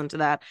think falls into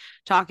that.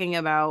 Talking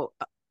about,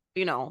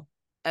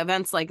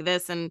 events like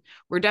this, and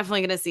we're definitely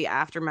going to see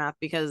aftermath,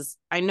 because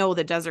I know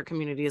the desert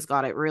community has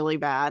got it really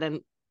bad, and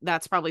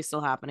that's probably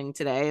still happening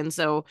today. And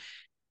so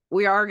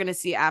we are going to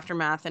see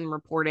aftermath and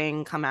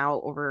reporting come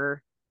out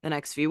over the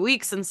next few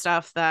weeks and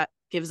stuff that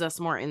gives us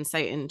more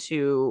insight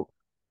into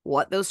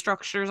what those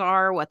structures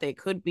are, what they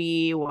could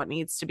be, what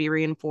needs to be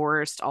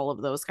reinforced, all of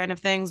those kind of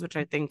things, which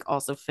I think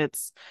also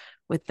fits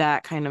with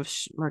that kind of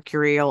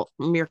mercurial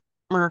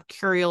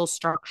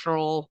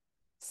structural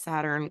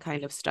Saturn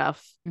kind of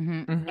stuff.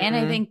 And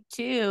I think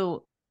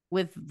too,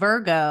 with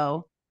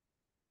Virgo,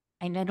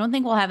 and I don't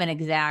think we'll have an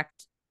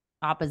exact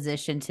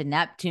opposition to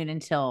Neptune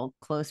until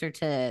closer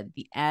to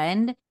the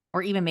end,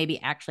 or even maybe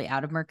actually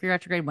out of Mercury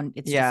retrograde, when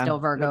it's just still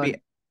Virgo,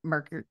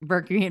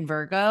 Mercury and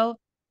Virgo.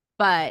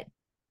 But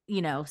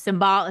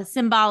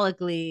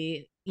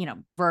symbolically,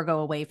 Virgo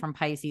away from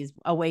Pisces,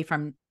 away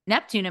from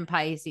Neptune and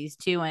Pisces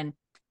too. And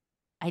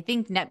I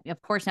think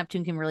of course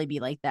Neptune can really be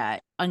like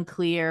that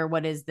unclear,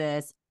 what is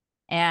this?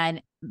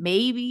 And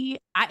maybe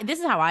this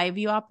is how I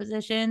view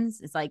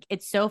oppositions. It's like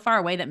it's so far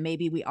away that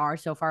maybe we are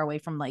so far away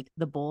from like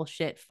the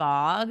bullshit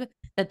fog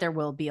that there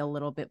will be a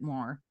little bit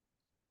more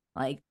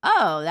like,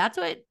 oh,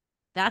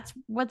 that's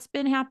what's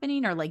been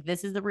happening, or like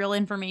this is the real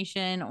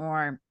information,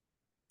 or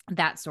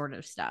that sort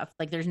of stuff.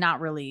 Like there's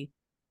not really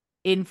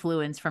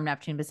influence from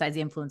Neptune besides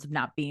the influence of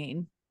not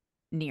being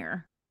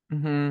near.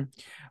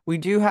 We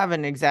do have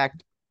an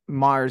exact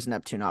Mars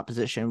Neptune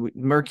opposition.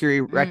 Mercury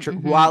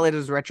while it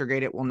is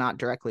retrograde, it will not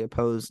directly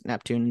oppose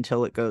Neptune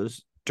until it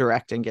goes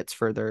direct and gets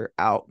further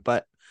out,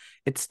 but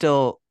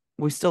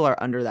we still are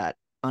under that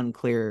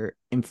unclear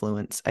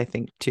influence, I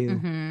think,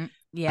 too.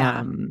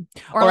 Yeah.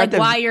 Or like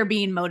why you're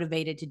being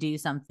motivated to do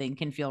something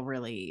can feel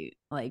really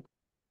like,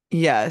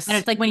 yes. And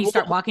it's like when you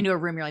start walking to a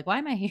room, you're like, why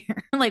am I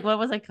here? Like, what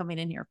was I coming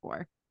in here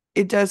for?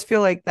 It does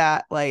feel like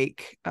that,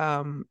 like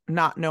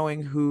not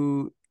knowing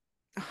who,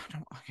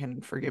 can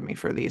forgive me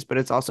for these, but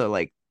it's also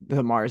like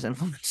the Mars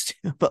influence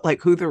too, but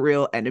like who the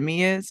real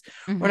enemy is,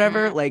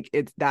 whatever. Like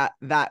it's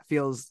that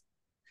feels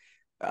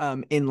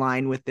in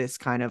line with this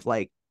kind of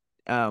like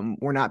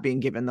we're not being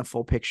given the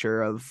full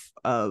picture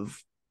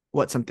of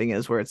what something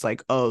is, where it's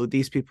like, oh,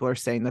 these people are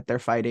saying that they're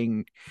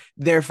fighting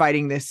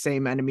this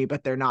same enemy,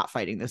 but they're not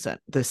fighting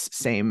this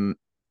same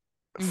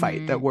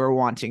fight that we're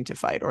wanting to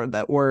fight, or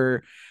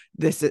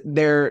that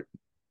they're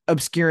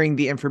obscuring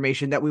the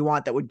information that we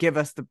want, that would give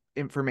us the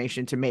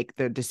information to make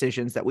the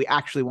decisions that we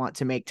actually want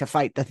to make to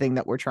fight the thing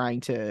that we're trying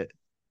to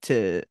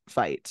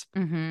fight.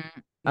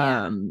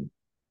 Yeah.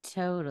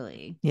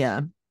 Totally.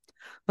 Yeah.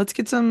 Let's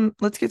get some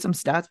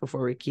stats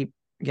before we keep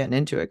getting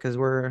into it, because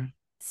we're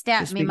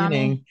Stat me,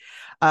 mommy.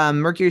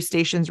 Mercury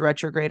stations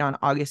retrograde on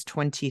August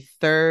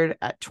 23rd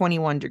at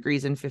 21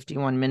 degrees and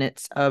 51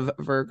 minutes of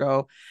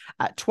Virgo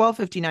at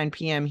 12:59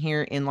 p.m.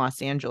 here in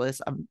Los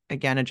Angeles.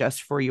 Again,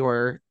 adjust for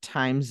your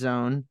time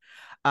zone.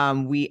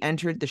 We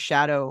entered the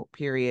shadow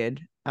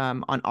period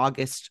on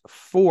August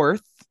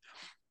 4th,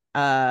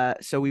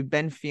 So we've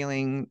been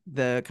feeling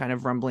the kind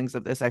of rumblings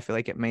of this. I feel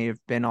like it may have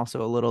been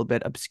also a little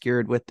bit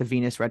obscured with the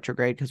Venus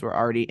retrograde because we're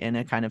already in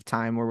a kind of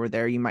time where we're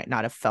there. You might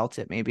not have felt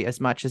it maybe as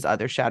much as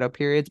other shadow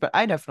periods, but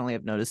I definitely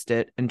have noticed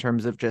it in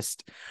terms of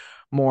just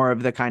more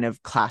of the kind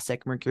of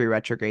classic Mercury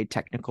retrograde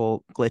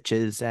technical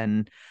glitches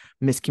and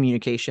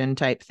miscommunication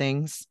type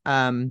things.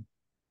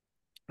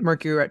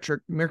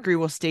 Mercury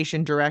will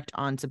station direct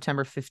on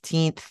September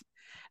 15th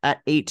at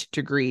 8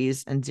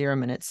 degrees and 0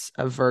 minutes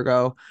of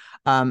Virgo.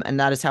 And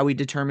that is how we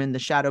determine the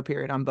shadow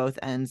period on both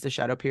ends. The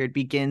shadow period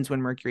begins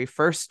when Mercury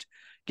first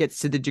gets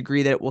to the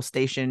degree that it will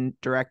station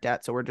direct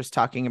at. So we're just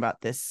talking about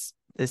this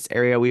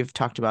area. We've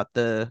talked about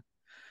the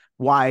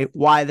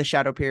why the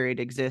shadow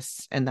period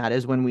exists, and that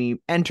is when we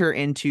enter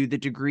into the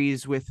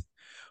degrees with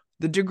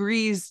the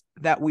degrees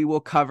that we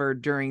will cover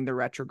during the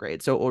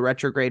retrograde. So it will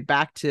retrograde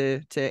back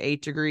to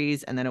 8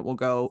 degrees, and then it will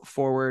go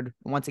forward.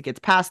 Once it gets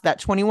past that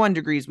 21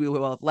 degrees, we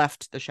will have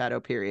left the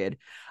shadow period,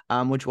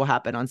 which will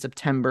happen on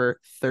September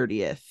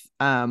 30th.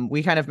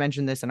 We kind of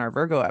mentioned this in our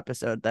Virgo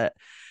episode that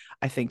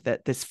I think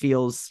that this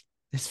feels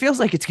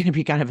like it's going to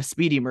be kind of a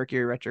speedy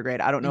Mercury retrograde.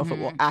 I don't know if it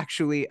will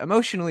actually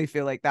emotionally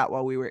feel like that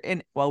while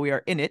we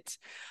are in it,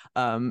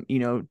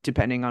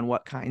 depending on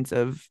what kinds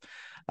of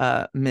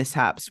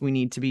mishaps we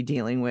need to be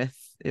dealing with.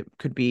 It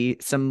could be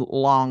some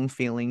long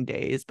feeling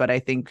days, but I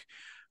think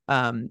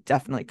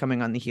definitely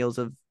coming on the heels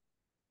of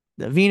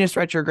the Venus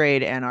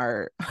retrograde and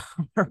our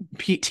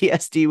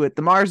PTSD with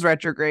the Mars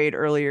retrograde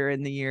earlier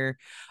in the year,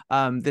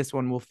 this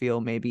one will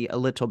feel maybe a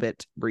little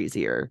bit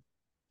breezier.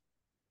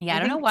 Yeah, I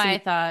don't know why I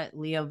thought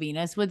Leo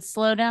Venus would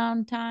slow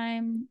down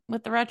time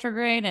with the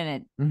retrograde,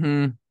 and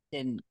it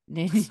didn't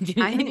do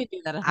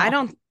that at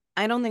all.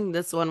 I don't think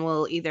this one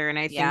will either. And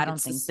I think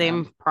it's the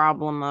same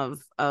problem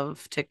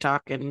of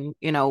TikTok and,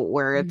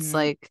 where it's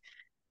like,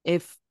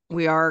 if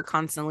we are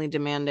constantly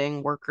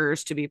demanding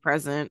workers to be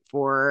present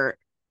for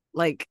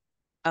like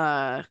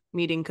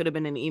meeting could have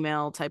been an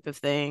email type of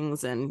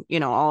things and,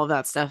 all of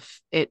that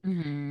stuff,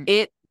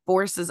 it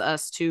forces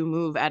us to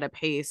move at a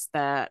pace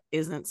that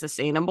isn't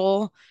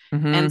sustainable.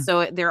 And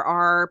so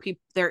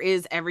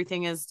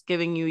everything is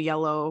giving you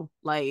yellow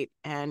light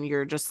and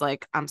you're just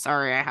like, I'm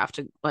sorry, I have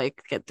to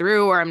like get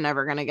through, or I'm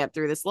never going to get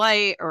through this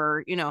light,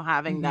 or,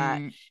 having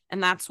that.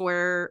 And that's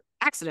where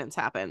accidents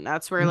happen.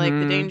 That's where like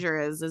the danger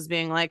is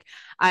being like,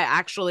 I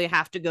actually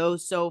have to go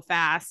so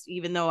fast,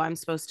 even though I'm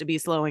supposed to be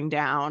slowing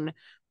down.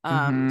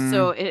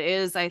 So it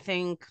is, I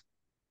think,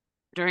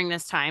 during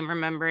this time,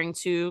 remembering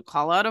to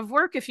call out of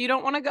work if you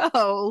don't want to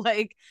go.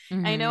 Like,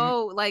 I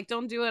know, like,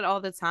 don't do it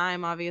all the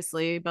time,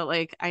 obviously, but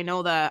like, I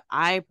know that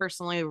I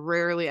personally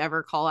rarely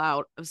ever call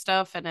out of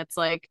stuff. And it's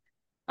like,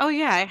 oh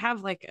yeah, I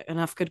have like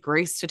enough good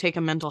grace to take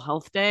a mental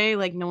health day.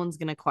 Like, no one's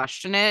going to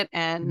question it.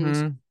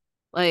 And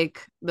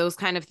like those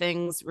kind of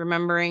things,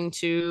 remembering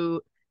to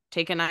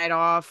take a night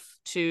off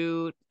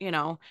to,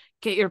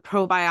 get your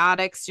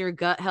probiotics, your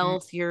gut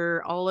health,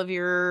 your, all of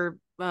your,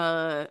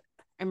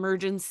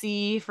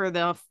 emergency for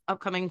the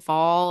upcoming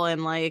fall,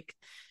 and like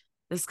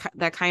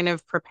that kind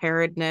of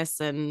preparedness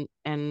and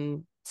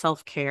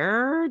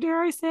self-care,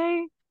 dare I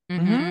say.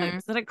 Like,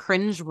 is that a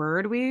cringe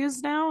word we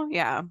use now?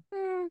 Yeah.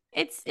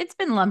 It's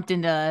been lumped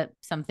into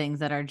some things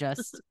that are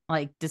just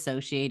like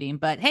dissociating,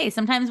 but hey,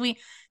 sometimes we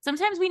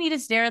need to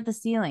stare at the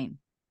ceiling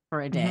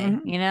for a day.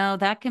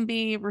 That can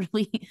be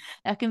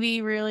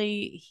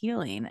really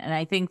healing. And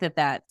I think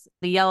that's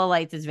the yellow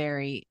lights is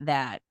very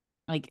that,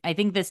 like, I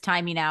think this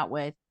timing out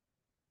with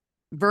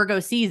Virgo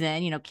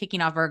season,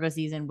 kicking off Virgo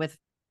season with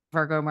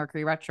Virgo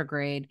Mercury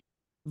retrograde,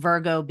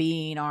 Virgo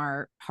being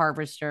our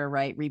harvester,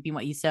 right? Reaping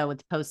what you sow.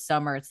 It's post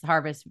summer. It's the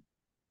harvest,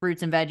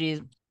 fruits and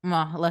veggies,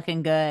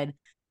 looking good.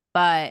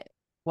 But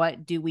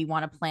what do we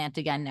want to plant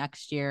again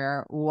next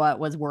year? What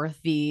was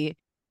worth the,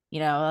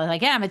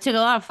 like, yeah, it took a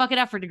lot of fucking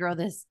effort to grow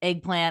this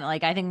eggplant.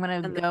 Like, I think I'm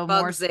going to go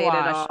more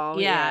squash.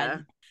 Yeah.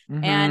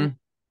 And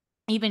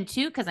even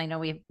too, because I know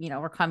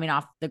we're coming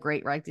off the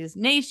Great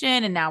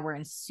Resignation, and now we're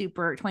in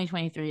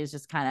 2023 is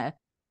just kind of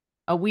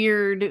a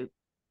weird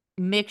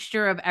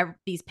mixture of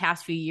these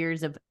past few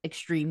years of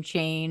extreme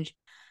change.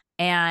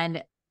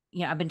 And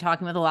I've been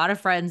talking with a lot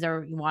of friends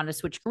or want to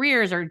switch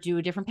careers or do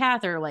a different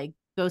path or like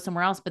go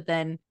somewhere else, but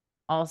then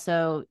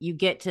also you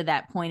get to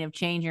that point of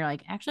change, you're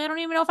like, actually, I don't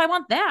even know if I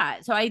want that.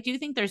 So I do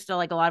think there's still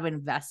like a lot of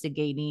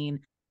investigating.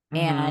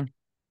 And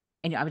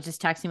I was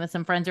just texting with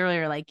some friends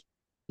earlier, like,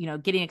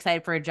 getting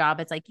excited for a job.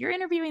 It's like, you're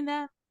interviewing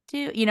that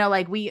too.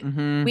 Like we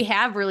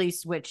have really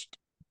switched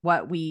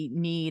what we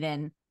need.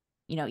 And,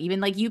 even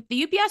like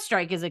the UPS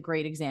strike is a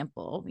great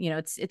example.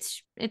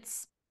 It's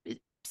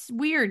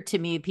weird to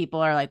me. People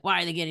are like,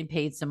 why are they getting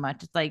paid so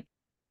much? It's like,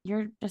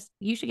 you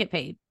should get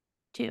paid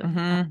too.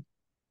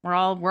 We're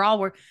all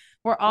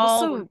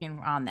also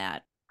working on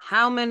that.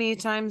 How many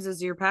times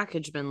has your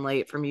package been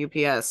late from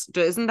UPS?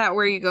 Isn't that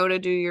where you go to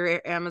do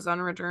your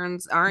Amazon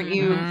returns? Aren't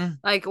you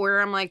like,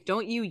 where I'm like,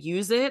 don't you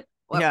use it?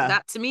 Well,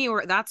 that to me,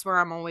 that's where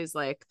I'm always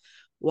like,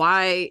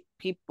 why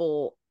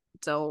people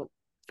don't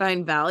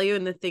find value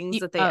in the things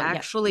that they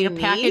actually your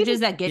need.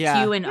 packages that get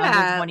to you in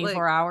under 24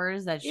 like,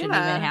 hours that shouldn't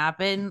even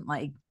happen.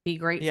 Like, be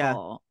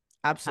grateful.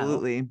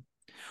 Absolutely.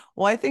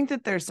 Well, I think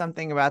that there's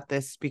something about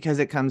this because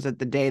it comes at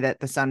the day that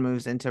the sun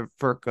moves into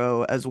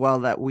Virgo as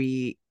well, that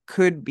we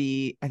could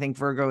be, I think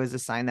Virgo is a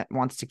sign that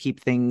wants to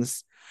keep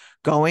things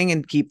going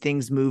and keep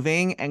things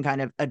moving and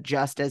kind of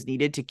adjust as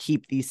needed to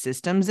keep these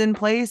systems in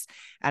place.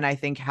 And I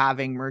think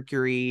having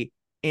Mercury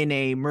in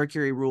a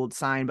Mercury ruled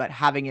sign, but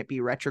having it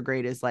be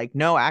retrograde is like,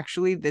 no,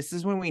 actually, this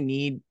is when we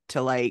need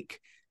to like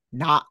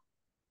not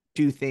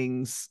do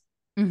things,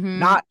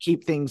 not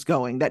keep things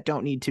going that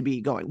don't need to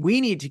be going.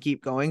 We need to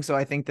keep going. So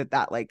I think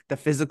that like the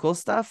physical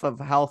stuff of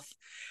health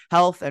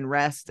and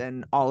rest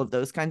and all of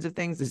those kinds of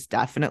things is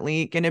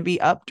definitely going to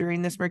be up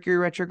during this Mercury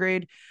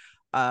retrograde.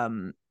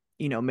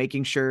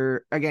 Making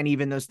sure, again,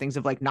 even those things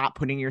of like not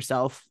putting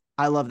yourself,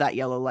 I love that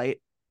yellow light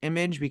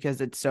image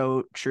because it's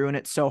so true. And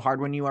it's so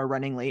hard when you are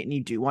running late and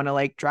you do want to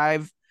like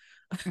drive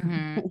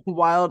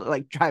wild.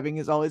 Like driving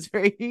is always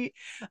very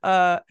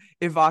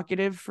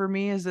evocative for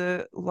me as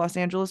a Los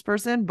Angeles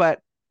person, but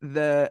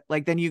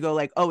then you go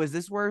like, oh, is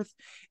this worth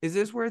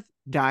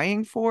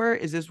dying for?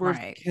 Is this worth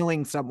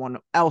killing someone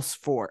else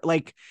for,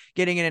 like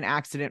getting in an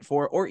accident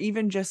for, or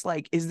even just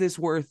like, is this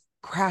worth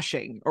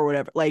crashing or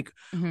whatever? Like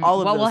all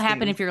of what those will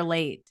happen things. if you're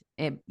late?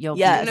 You'll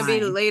be gonna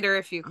be later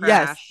if you crash.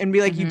 Yes, and be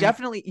like, you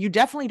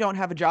definitely don't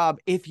have a job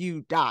if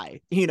you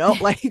die,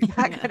 like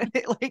that kind of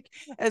thing. Like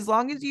as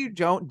long as you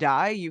don't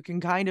die, you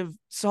can kind of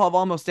solve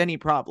almost any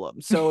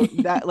problem. So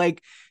that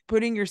like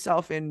putting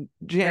yourself in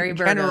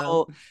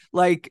general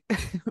like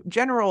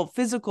general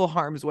physical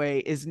harm's way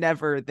is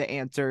never the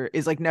answer,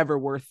 is like never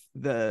worth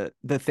the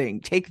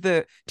thing. Take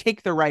the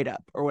write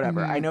up or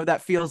whatever. I know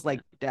that feels like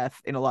death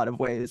in a lot of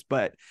ways,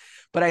 but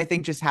I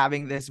think just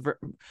having this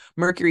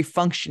Mercury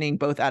functioning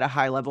both at a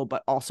high level,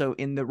 but also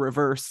in the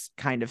reverse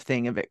kind of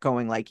thing of it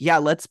going like, yeah,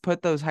 let's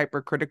put those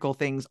hypercritical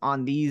things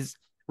on these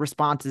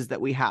responses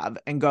that we have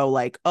and go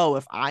like, oh,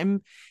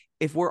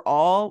 if we're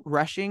all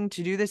rushing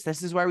to do this,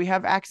 this is why we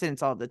have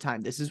accidents all the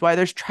time. This is why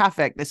there's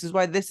traffic. This is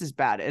why this is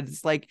bad.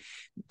 It's like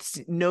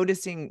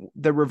noticing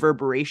the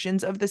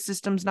reverberations of the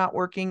systems not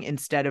working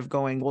instead of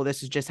going, well,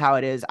 this is just how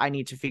it is. I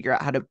need to figure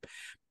out how to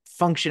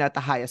function at the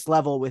highest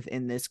level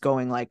within this,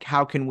 going like,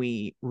 how can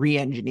we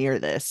re-engineer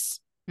this?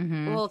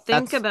 Well,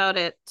 think about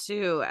it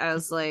too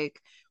as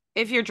like,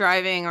 if you're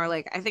driving, or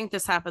like, I think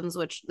this happens,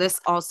 which this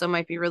also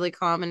might be really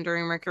common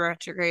during Mercury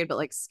retrograde, but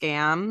like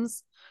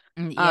scams.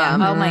 Oh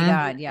my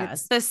God. Yes.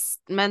 It's this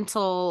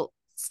mental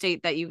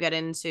state that you get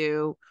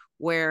into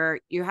where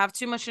you have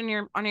too much on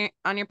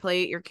your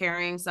plate, you're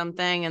carrying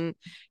something, and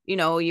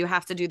you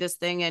have to do this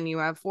thing, and you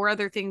have 4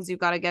 other things you've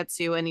got to get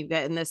to, and you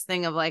get in this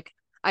thing of like,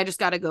 I just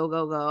got to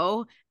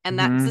go. And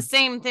that's the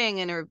same thing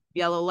in a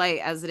yellow light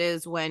as it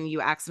is when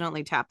you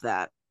accidentally tap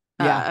that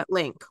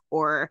link,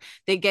 or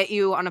they get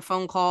you on a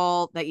phone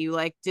call that you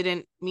like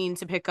didn't mean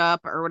to pick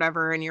up or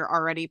whatever, and you're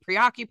already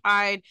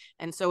preoccupied.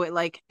 And so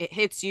it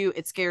hits you,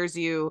 it scares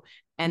you,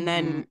 and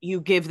then you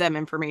give them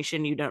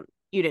information you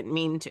didn't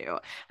mean to.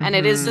 And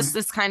it is just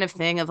this kind of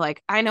thing of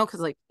like, I know,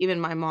 because like even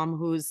my mom,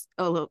 who's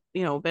a little,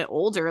 a bit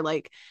older,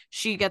 like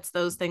she gets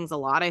those things a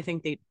lot. I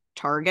think they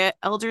target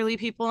elderly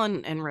people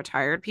and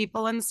retired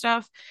people and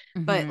stuff.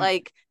 But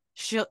like,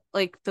 she'll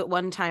like, the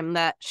one time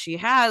that she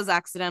has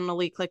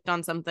accidentally clicked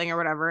on something or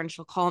whatever, and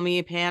she'll call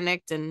me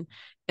panicked, and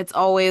it's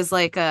always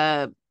like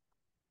I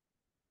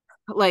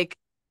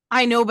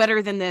know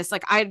better than this.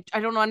 Like, I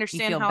don't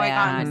understand how bad. I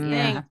got in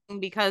this thing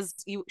because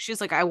she's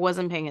like, I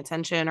wasn't paying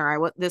attention,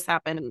 or this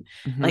happened. And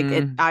like,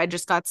 I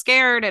just got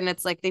scared. And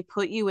it's like, they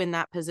put you in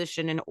that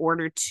position in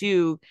order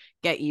to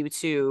get you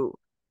to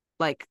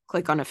like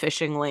click on a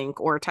phishing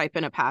link or type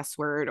in a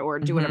password or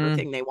do whatever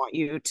thing they want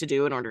you to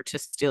do in order to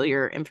steal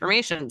your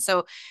information.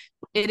 So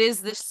it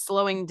is this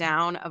slowing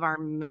down of our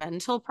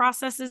mental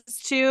processes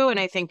too. And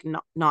I think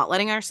not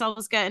letting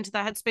ourselves get into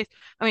that headspace.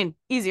 I mean,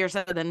 easier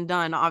said than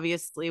done.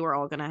 Obviously, we're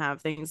all going to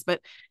have things, but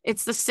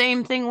it's the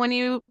same thing when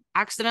you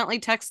accidentally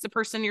text the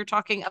person you're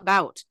talking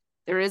about.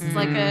 There is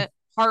like a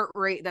heart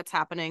rate that's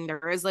happening.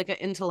 There is like an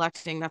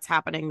intellecting that's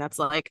happening that's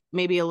like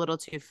maybe a little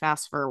too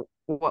fast for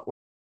what.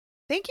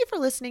 Thank you for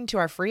listening to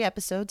our free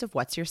episodes of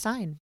What's Your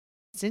Sign.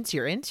 Since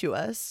you're into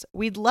us,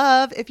 we'd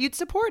love if you'd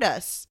support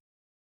us.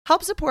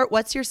 Help support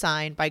What's Your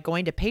Sign by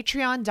going to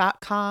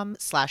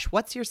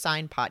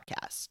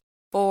patreon.com/what'syoursignpodcast.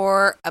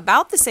 For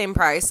about the same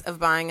price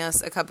of buying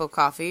us a cup of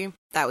coffee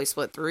that we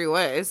split 3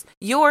 ways,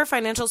 your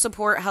financial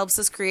support helps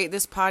us create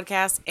this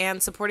podcast,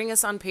 and supporting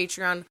us on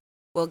Patreon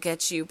will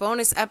get you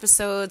bonus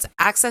episodes,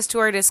 access to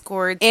our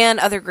Discord, and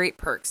other great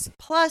perks.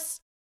 Plus,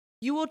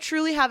 you will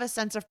truly have a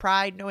sense of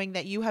pride knowing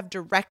that you have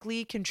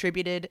directly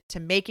contributed to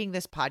making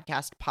this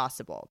podcast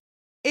possible.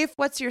 If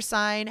What's Your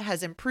Sign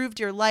has improved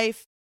your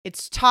life,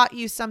 it's taught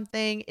you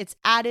something, it's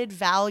added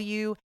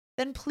value,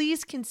 then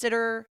please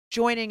consider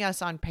joining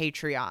us on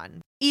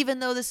Patreon.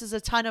 Even though this is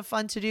a ton of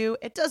fun to do,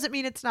 it doesn't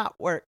mean it's not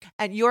work.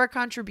 And your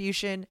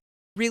contribution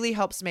really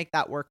helps make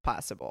that work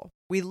possible.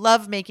 We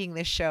love making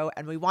this show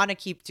and we want to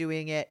keep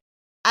doing it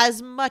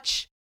as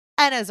much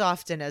and as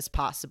often as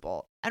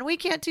possible. And we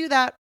can't do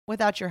that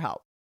without your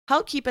help.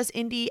 Help keep us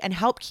indie and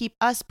help keep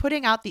us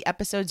putting out the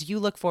episodes you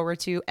look forward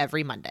to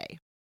every Monday.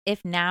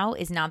 If now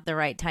is not the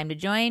right time to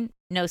join,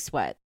 no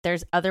sweat.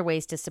 There's other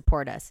ways to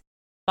support us.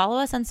 Follow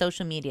us on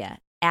social media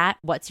at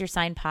What's Your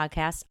Sign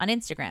Podcast on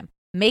Instagram.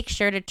 Make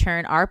sure to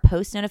turn our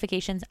post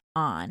notifications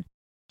on.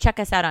 Check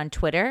us out on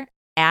Twitter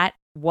at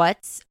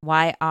What's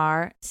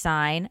YR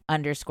Sign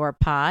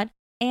 _pod.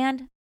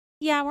 And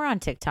yeah, we're on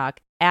TikTok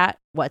at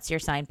What's Your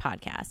Sign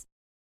Podcast.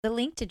 The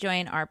link to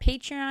join our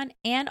Patreon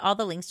and all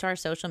the links to our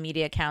social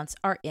media accounts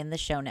are in the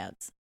show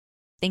notes.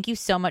 Thank you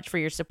so much for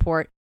your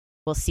support.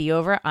 We'll see you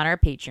over on our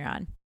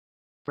Patreon.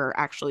 We're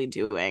actually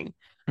doing.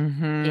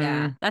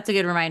 Yeah, that's a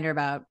good reminder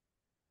about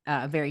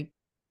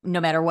no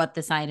matter what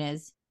the sign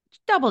is,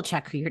 double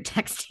check who you're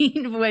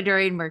texting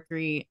during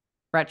Mercury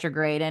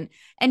retrograde.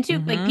 And two,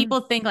 like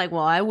people think like,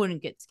 well, I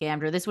wouldn't get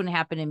scammed or this wouldn't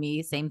happen to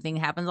me. Same thing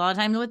happens a lot of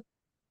times with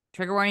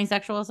trigger warning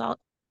sexual assault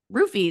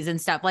roofies and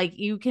stuff. Like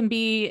you can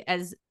be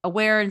as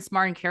aware and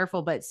smart and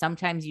careful, but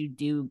sometimes you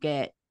do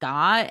get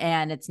got,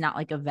 and it's not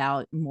like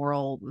a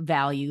moral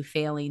value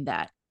failing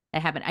that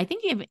happened. I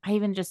think I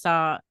even just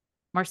saw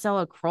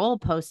Marcella Kroll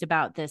post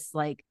about this,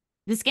 like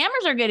the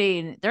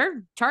scammers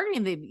they're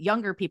targeting the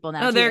younger people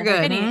now. Oh, too.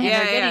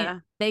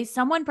 they're good.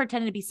 Someone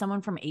pretended to be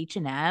someone from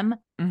H&M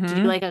to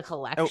do like a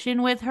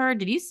collection with her.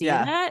 Did you see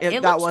that?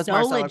 It that was so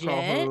Marcella legit.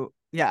 Kroll who,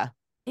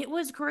 it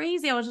was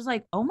crazy. I was just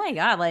like, oh my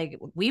God, like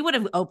we would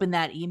have opened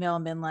that email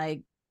and been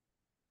like,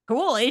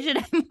 cool,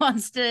 H&M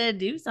wants to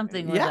do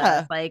something with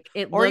us. Like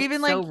it looked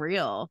even so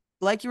real.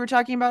 Like you were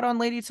talking about on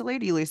Lady to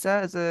Lady, Lisa,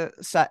 as a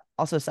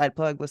also side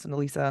plug, listen to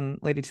Lisa on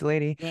Lady to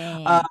Lady,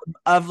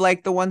 of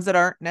like the ones that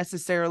aren't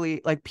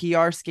necessarily like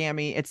PR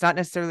scammy. It's not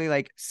necessarily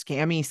like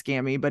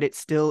scammy, but it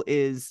still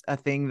is a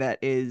thing that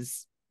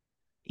is,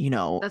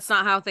 that's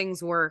not how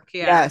things work.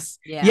 Yes.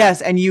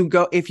 And you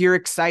go, if you're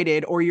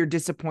excited or you're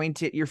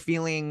disappointed, you're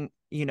feeling,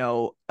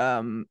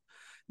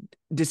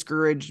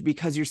 discouraged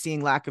because you're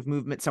seeing lack of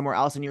movement somewhere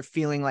else, and you're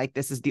feeling like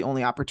this is the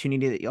only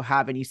opportunity that you'll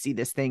have, and you see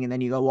this thing and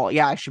then you go, well,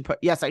 yeah, I should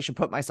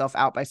put myself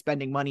out by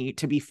spending money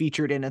to be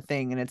featured in a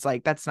thing. And it's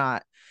like, that's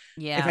not,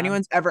 if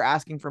anyone's ever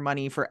asking for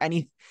money for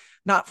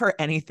not for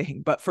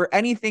anything, but for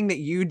anything that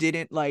you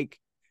didn't like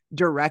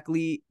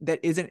directly,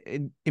 that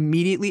isn't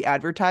immediately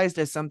advertised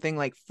as something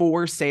like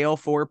for sale,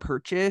 for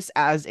purchase,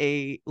 as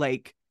a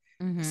like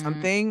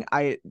something,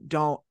 I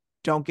don't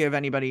give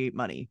anybody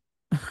money.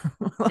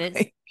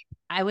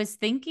 I was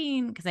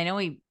thinking, because I know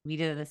we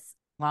did this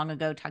long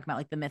ago talking about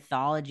like the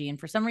mythology, and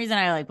for some reason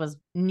I like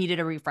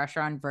needed a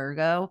refresher on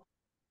Virgo.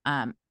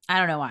 I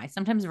don't know why.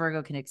 Sometimes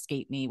Virgo can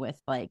escape me with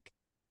like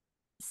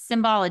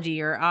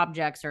symbology or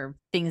objects or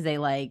things they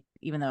like,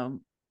 even though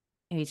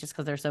maybe it's just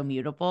because they're so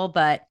mutable.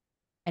 But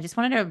I just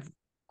wanted to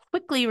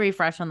quickly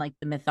refresh on like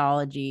the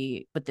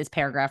mythology with this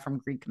paragraph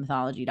from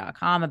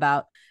GreekMythology.com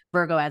about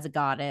Virgo as a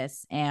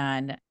goddess.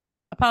 And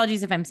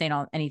apologies if I'm saying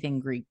anything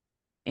Greek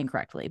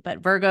incorrectly, but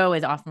Virgo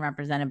is often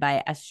represented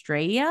by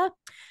Astraea,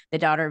 the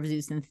daughter of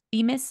Zeus and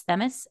Themis,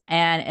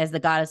 and as the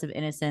goddess of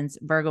innocence,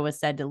 Virgo was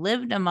said to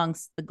live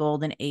amongst the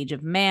golden age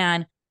of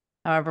man.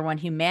 However, when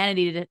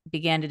humanity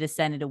began to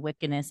descend into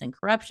wickedness and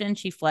corruption,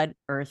 she fled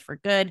Earth for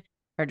good.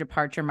 Her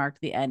departure marked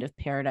the end of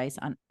paradise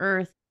on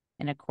Earth,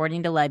 and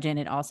according to legend,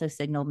 it also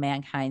signaled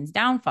mankind's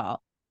downfall,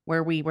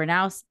 where we were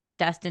now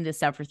destined to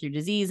suffer through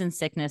disease and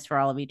sickness for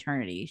all of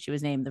eternity. She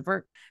was named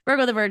the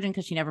Virgo the Virgin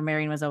because she never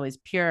married and was always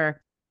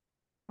pure.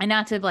 And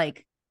not to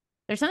like,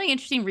 there's something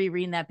interesting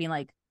rereading that, being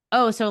like,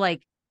 oh, so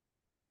like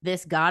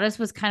this goddess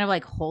was kind of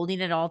like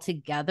holding it all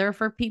together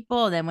for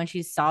people. And then when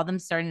she saw them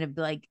starting to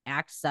be like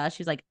act sus,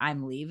 she's like,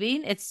 I'm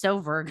leaving. It's so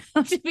Virgo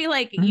to be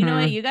like, you know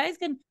what, you guys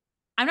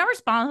I'm not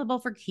responsible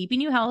for keeping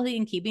you healthy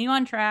and keeping you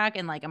on track.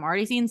 And like, I'm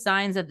already seeing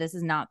signs that this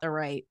is not the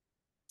right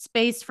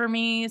space for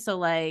me. So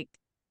like,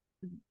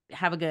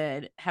 have a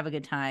good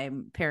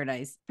time.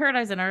 Paradise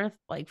on Earth.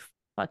 Like,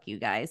 fuck you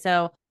guys.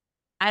 So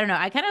I don't know.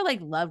 I kind of like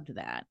loved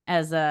that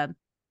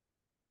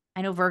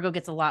I know Virgo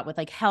gets a lot with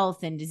like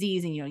health and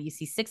disease, and you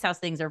see 6th house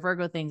things or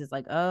Virgo things. It's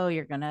like, oh,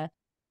 you're going to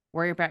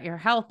worry about your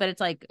health, but it's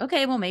like,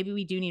 okay, well, maybe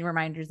we do need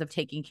reminders of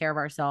taking care of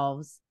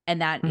ourselves.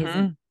 And that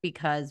isn't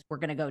because we're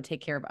going to go take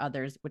care of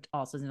others, which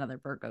also is another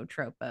Virgo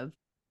trope of,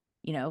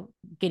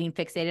 getting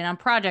fixated on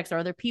projects or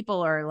other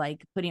people, or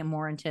like putting it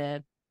more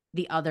into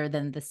the other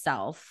than the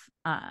self,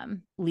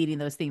 leading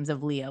those themes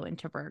of Leo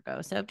into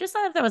Virgo. So just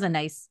thought that was a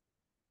nice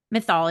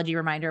mythology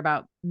reminder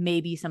about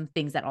maybe some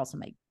things that also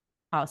might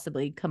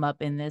possibly come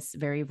up in this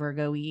very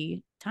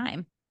Virgo-y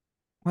time.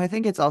 Well, I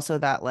think it's also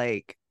that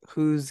like,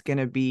 who's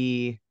gonna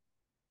be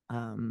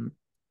I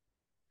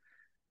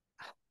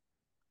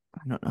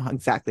don't know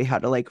exactly how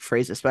to like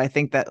phrase this, but I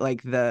think that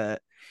like the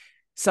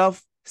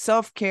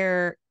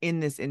self-care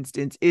in this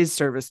instance is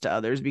service to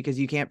others, because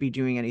you can't be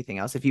doing anything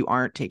else if you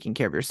aren't taking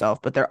care of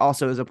yourself. But there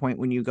also is a point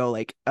when you go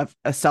like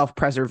a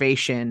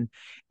self-preservation,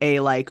 a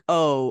like,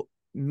 oh,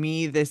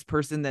 me, this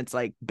person that's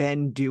like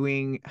been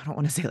doing, I don't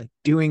want to say like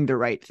doing the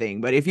right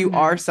thing, but if you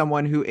are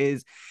someone who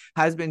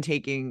has been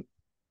taking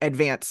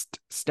advanced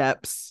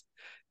steps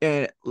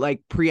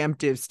like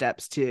preemptive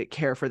steps to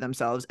care for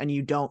themselves, and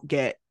you don't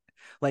get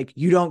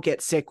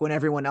sick when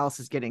everyone else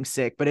is getting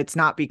sick, but it's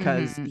not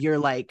because you're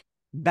like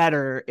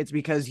better, it's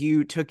because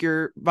you took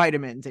your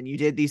vitamins and you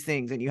did these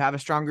things and you have a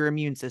stronger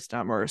immune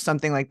system or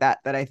something like that.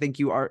 That I think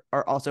you are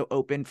also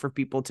open for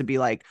people to be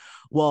like,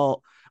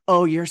 well,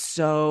 oh, you're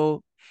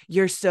so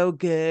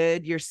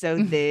good, you're so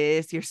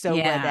this, you're so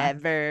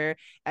whatever.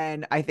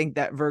 And I think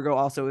that Virgo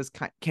also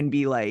can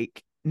be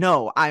like,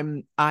 no,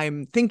 I'm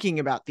thinking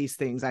about these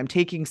things, I'm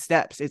taking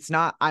steps,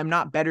 I'm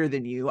not better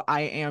than you,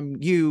 I am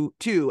you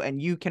too,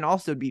 and you can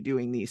also be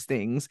doing these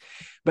things,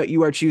 but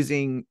you are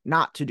choosing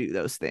not to do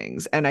those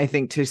things. And I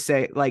think to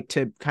say, like,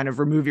 to kind of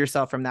remove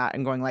yourself from that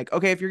and going like,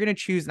 okay, if you're going to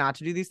choose not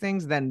to do these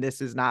things, then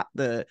this is not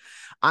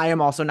I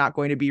am also not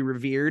going to be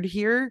revered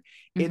here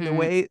in the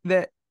way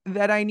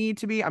that I need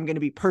to be. I'm going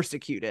to be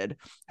persecuted.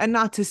 And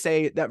not to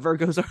say that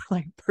Virgos are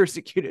like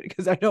persecuted,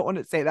 because I don't want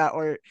to say that,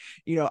 or,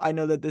 I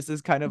know that this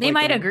is kind of they like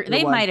might agree.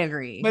 They might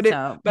agree.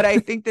 But I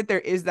think that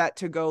there is that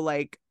to go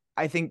like,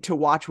 I think to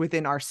watch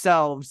within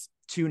ourselves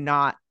to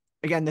not,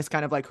 again, this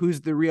kind of like,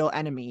 who's the real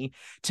enemy,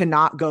 to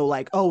not go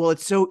like, oh, well,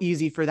 it's so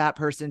easy for that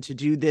person to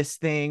do this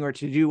thing or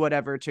to do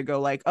whatever, to go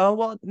like, oh,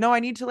 well, no, I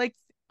need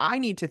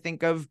to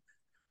think of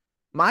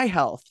my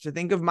health, to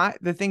think of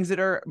the things that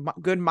are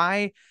good,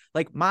 my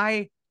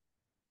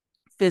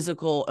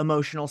physical,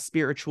 emotional,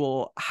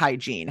 spiritual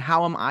hygiene.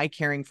 How am I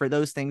caring for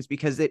those things?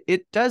 Because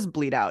it does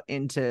bleed out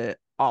into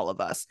all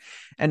of us,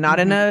 and not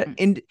in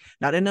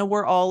a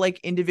we're all like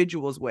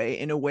individuals way,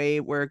 in a way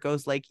where it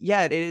goes like,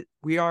 yeah,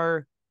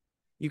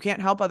 you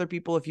can't help other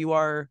people if you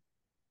are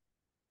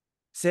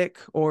sick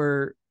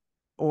or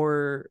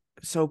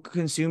so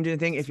consumed in a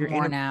thing, if you're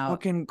in a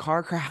fucking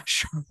car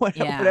crash or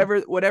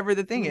whatever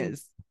the thing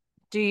is.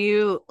 Do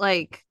you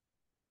like,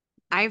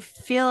 I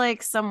feel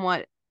like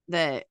somewhat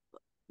that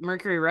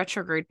Mercury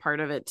retrograde part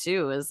of it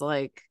too is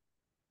like,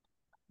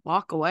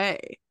 walk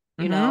away,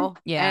 you know?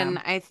 Yeah. And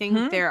I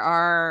think there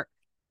are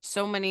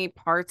so many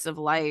parts of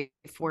life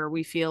where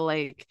we feel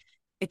like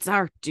it's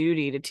our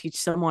duty to teach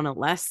someone a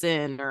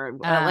lesson, or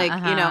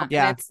and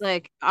it's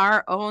like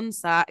our own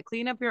side,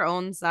 clean up your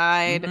own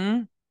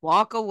side,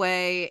 walk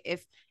away.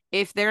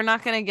 If they're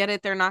not going to get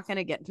it, they're not going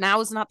to get, now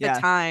is not the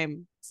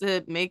time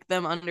to make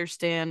them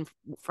understand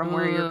from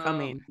where you're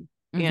coming,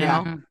 you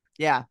know?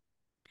 Yeah.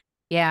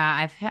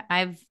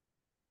 I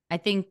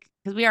think,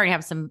 because we already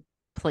have some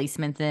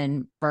placements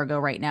in Virgo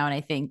right now,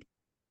 and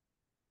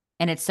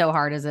it's so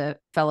hard as a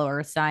fellow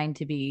Earth sign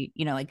to be,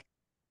 like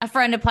a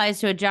friend applies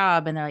to a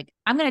job and they're like,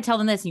 I'm going to tell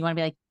them this, and you want to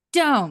be like,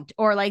 don't,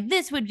 or like,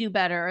 this would do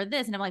better, or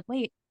this, and I'm like,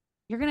 wait,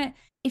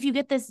 if you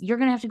get this, you're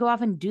gonna have to go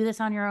off and do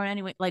this on your own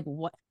anyway, like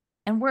what?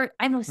 And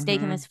I have no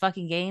stake in this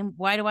fucking game.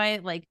 Why do I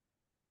like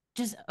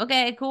just,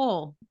 okay,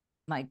 cool,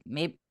 like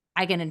maybe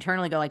I can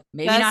internally go like,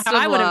 maybe not how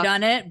I would have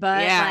done it,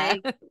 but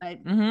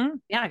Godspeed.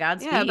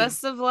 Yeah,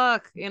 best of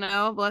luck,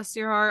 bless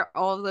your heart,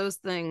 all of those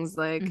things,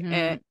 like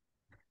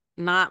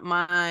not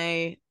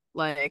my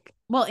like,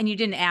 well, and you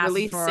didn't ask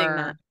for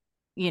that.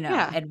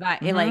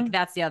 Advice. Like,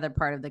 that's the other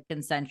part of the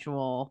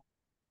consensual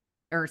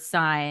Earth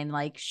sign.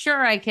 Like,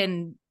 sure, I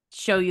can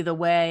show you the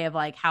way of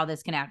like how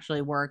this can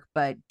actually work,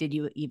 but did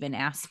you even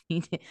ask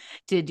me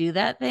to do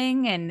that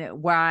thing?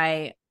 And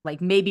why,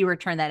 like, maybe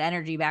return that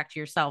energy back to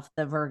yourself,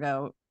 the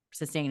Virgo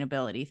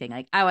sustainability thing.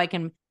 Like, oh, I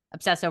can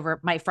obsess over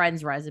my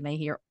friend's resume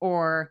here,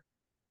 or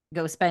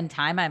go spend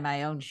time on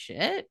my own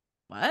shit.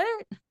 What?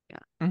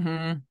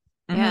 Yeah.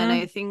 Yeah, and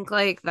I think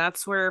like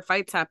that's where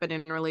fights happen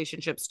in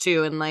relationships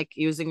too. And like,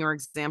 using your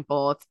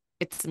example, if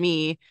it's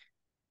me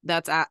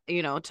that's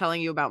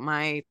telling you about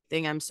my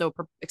thing I'm so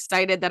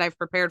excited that I've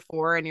prepared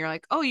for, and you're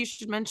like, oh, you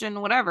should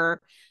mention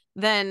whatever,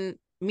 then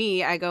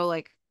I go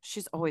like,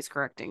 she's always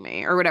correcting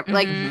me or whatever,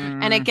 like,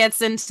 and it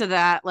gets into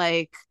that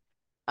like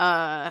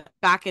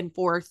back and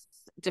forth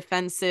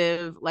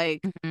defensive,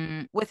 like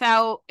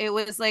without, it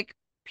was like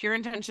pure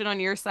intention on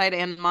your side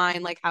and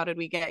mine, like, how did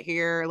we get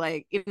here,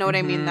 like, you know what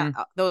I mean, that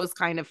those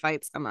kind of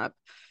fights come up.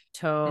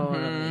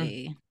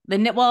 Totally.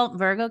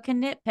 Virgo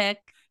can nitpick,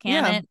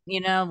 can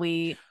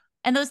it?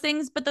 And those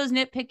things, but those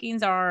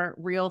nitpickings are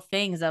real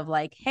things of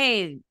like,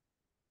 hey,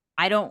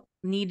 I don't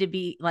need to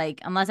be like,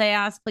 unless I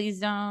ask,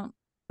 please don't.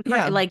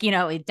 Like,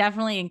 it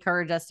definitely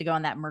encouraged us to go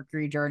on that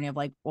Mercury journey of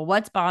like, well,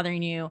 what's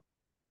bothering you?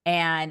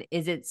 And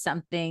is it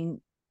something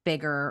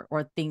bigger,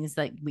 or things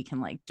that we can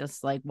like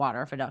just like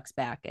water off a duck's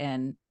back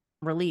and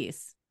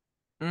release?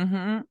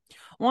 Well,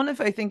 and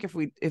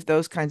if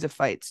those kinds of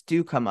fights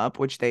do come up,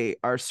 which they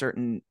are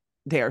certain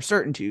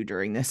to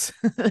during this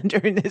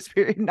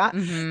period,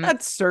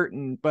 not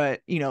certain,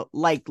 but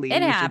likely,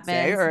 it we happens. should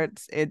say, or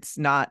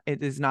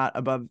it is not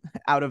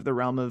out of the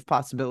realm of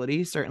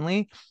possibility,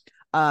 certainly.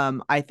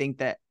 I think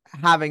that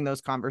having those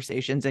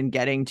conversations and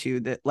getting to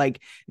the like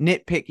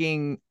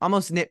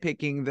almost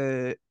nitpicking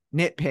the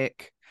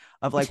nitpick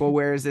of like, well,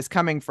 where is this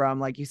coming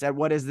from? Like you said,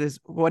 what does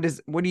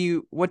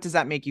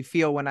that make you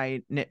feel when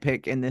I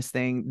nitpick in this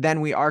thing? Then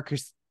we are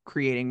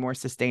creating more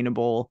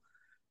sustainable,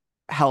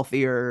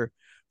 healthier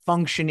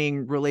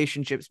functioning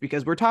relationships,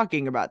 because we're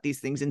talking about these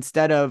things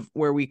instead of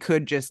where we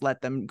could just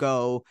let them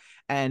go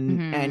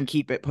and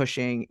keep it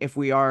pushing. If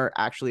we are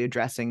actually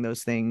addressing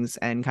those things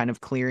and kind of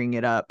clearing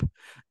it up,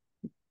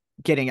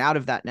 getting out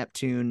of that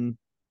Neptune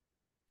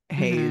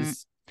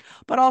haze.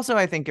 But also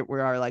I think we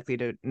are likely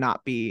to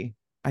not be.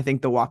 I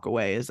think the walk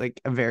away is like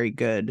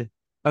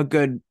a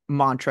good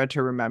mantra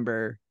to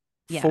remember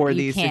for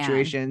these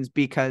situations,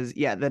 because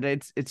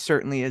that it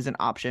certainly is an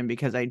option,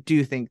 because I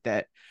do think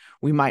that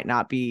we might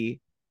not be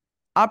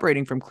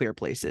operating from clear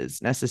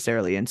places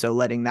necessarily, and so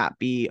letting that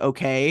be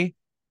okay.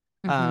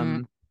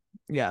 And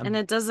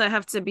it doesn't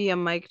have to be a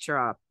mic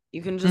drop.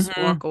 You can just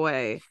walk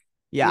away.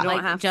 You don't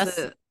like have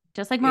to,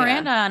 just like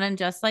Miranda on And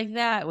Just Like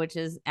That, which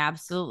is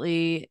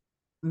absolutely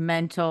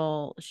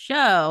mental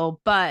show,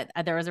 but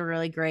there was a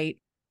really great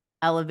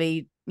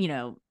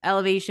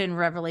elevation,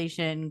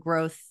 revelation,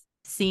 growth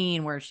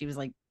scene where she was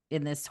like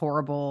in this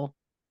horrible,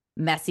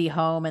 messy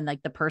home, and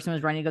like the person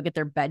was running to go get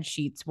their bed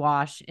sheets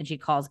washed, and she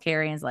calls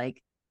Carrie and is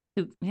like,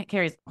 who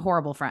Carrie's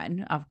horrible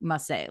friend, I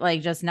must say,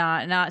 like just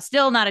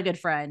still not a good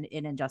friend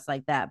in And Just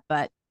Like That,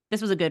 but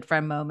this was a good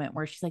friend moment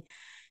where she's like,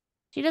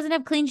 she doesn't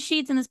have clean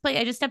sheets in this place.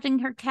 I just stepped in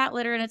her cat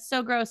litter and it's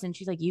so gross. And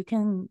she's like, you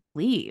can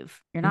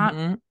leave. You're not.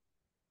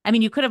 I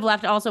mean, you could have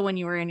left also when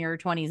you were in your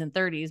 20s and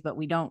 30s, but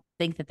we don't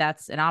think that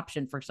that's an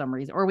option for some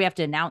reason. Or we have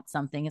to announce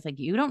something. It's like,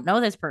 you don't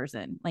know this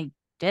person. Like,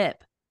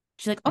 dip.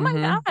 She's like, oh my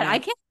God, I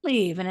can't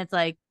leave. And it's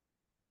like,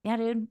 yeah,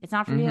 dude, it's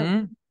not for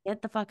you.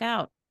 Get the fuck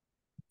out.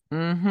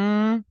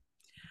 Some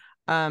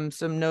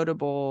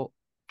notable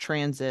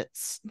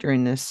transits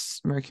during this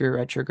Mercury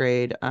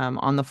retrograde.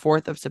 On the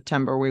 4th of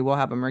September, we will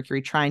have a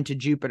Mercury trine to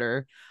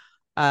Jupiter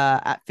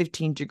at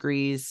 15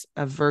 degrees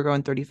of Virgo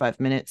in 35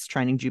 minutes,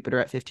 trining Jupiter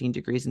at 15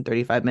 degrees and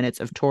 35 minutes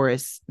of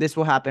Taurus. This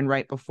will happen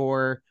right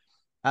before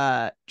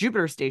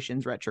Jupiter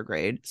stations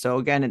retrograde. So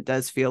again, it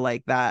does feel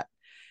like that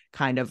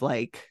kind of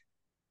like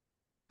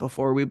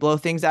before we blow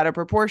things out of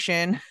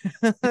proportion,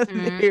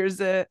 here's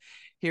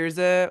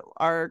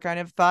our kind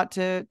of thought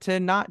to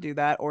not do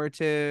that, or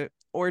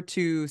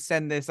to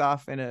send this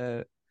off in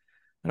a,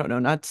 I don't know,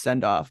 not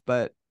send off,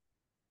 but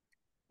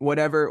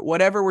whatever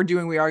we're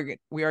doing, we are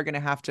going to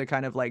have to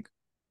kind of like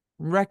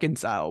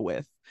reconcile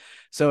with.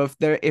 So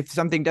if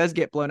something does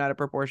get blown out of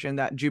proportion,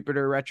 that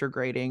Jupiter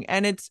retrograding,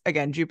 and it's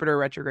again, Jupiter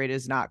retrograde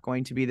is not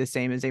going to be the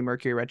same as a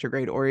Mercury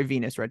retrograde or a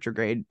Venus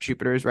retrograde.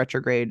 Jupiter is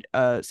retrograde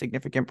a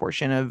significant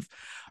portion of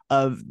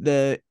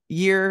the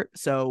year,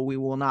 so we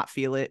will not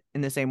feel it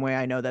in the same way.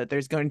 I know that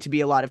there's going to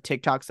be a lot of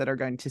TikToks that are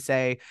going to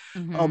say,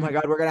 oh my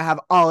God, we're going to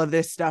have all of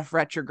this stuff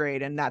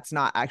retrograde, and that's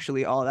not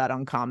actually all that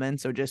uncommon.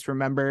 So just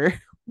remember,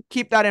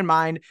 keep that in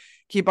mind.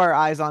 Keep our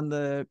eyes on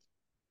the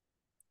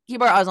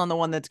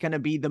one that's going to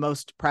be the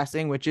most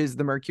pressing, which is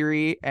the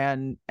Mercury,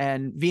 and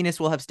Venus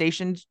will have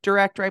stationed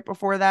direct right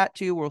before that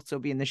too. We'll still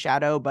be in the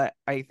shadow, but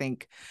I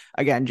think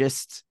again,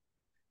 just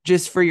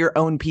for your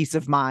own peace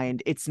of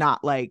mind, it's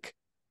not like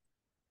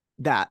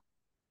that.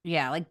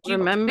 Yeah, like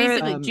remember,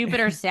 basically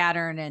Jupiter,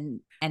 Saturn,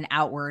 and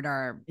outward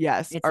are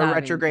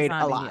retrograde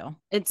a lot.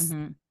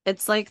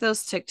 It's like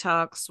those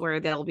TikToks where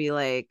they'll be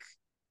like,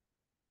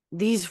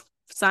 these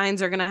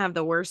signs are gonna have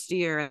the worst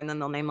year, and then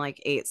they'll name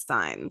like 8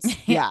 signs.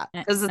 Yeah,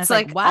 because it's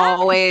like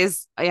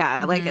always,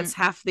 like it's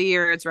half the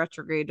year it's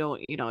retrograde.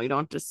 You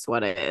don't just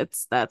sweat it.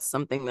 That's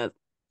something that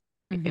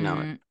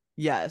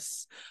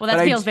Yes. Well,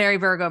 that feels very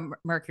Virgo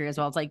Mercury as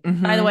well. It's like,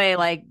 by the way,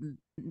 like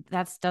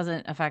that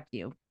doesn't affect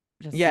you.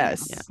 Just,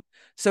 yes.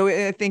 So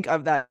I think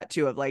of that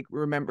too, of like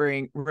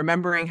remembering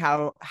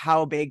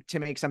how big to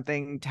make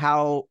something, to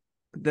how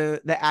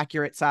the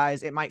accurate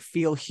size. It might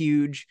feel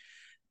huge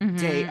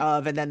day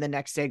of, and then the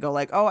next day go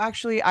like, oh,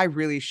 actually I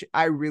really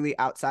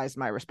outsized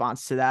my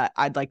response to that.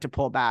 I'd like to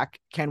pull back.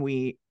 Can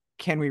we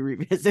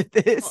revisit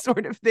this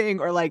sort of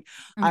thing? Or like,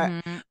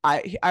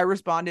 I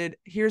responded,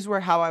 here's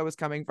how I was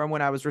coming from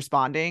when I was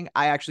responding.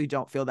 I actually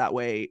don't feel that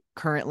way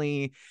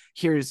currently.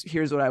 Here's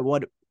what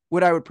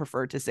I would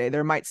prefer to say.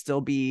 There might still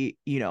be,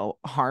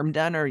 harm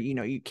done, or,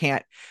 we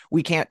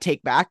can't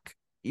take back,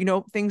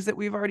 things that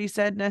we've already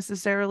said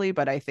necessarily.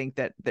 But I think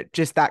that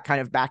just that kind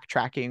of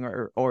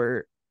backtracking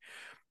or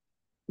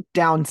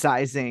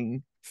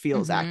downsizing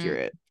feels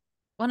accurate.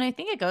 Well, and I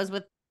think it goes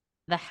with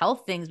the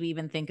health things we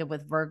even think of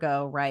with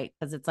Virgo, right?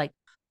 Because it's like,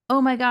 oh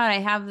my God, I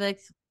have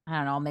this, I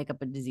don't know, I'll make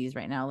up a disease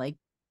right now, like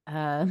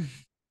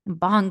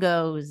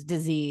Bongo's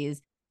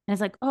disease. And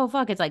it's like, oh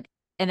fuck, it's like,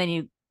 and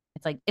then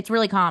it's like, it's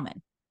really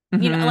common.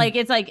 Like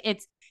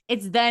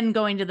it's then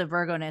going to the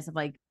Virgo-ness of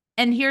like,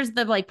 and here's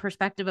the like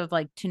perspective of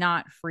like to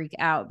not freak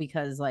out,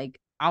 because like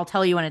I'll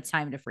tell you when it's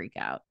time to freak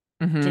out.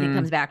 Which I think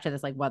comes back to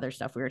this like weather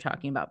stuff we were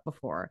talking about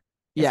before.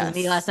 This was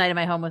me last night at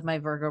my home with my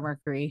Virgo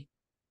Mercury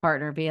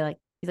partner. He's like,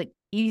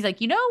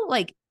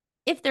 like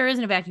if there is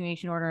an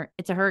evacuation order,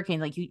 it's a hurricane.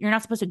 Like you're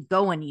not supposed to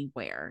go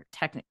anywhere.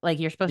 Technically, like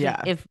you're supposed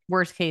to, if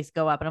worst case,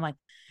 go up. And I'm like,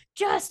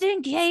 just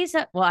in case.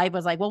 Well, I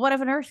was like, well, what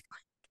if an earthquake?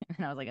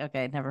 And I was like,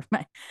 okay, never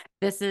mind.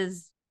 This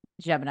is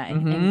Gemini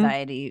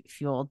anxiety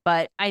fueled,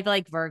 but I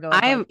like Virgo.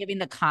 I'm giving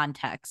the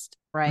context,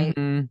 right?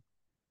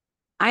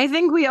 I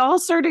think we all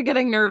started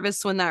getting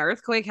nervous when that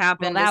earthquake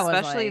happened, that was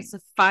especially like it's a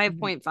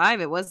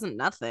 5.5. It wasn't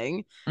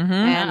nothing. Mm-hmm.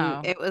 And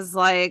no. it was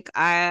like,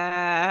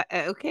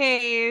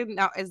 okay,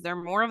 now is there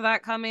more of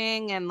that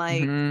coming? And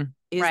like, Mm-hmm.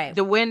 is Right.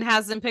 the wind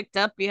hasn't picked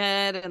up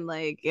yet? And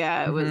like,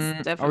 yeah, it was Mm-hmm. Are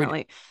we?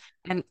 definitely.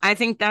 And I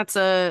think that's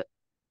a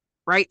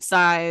right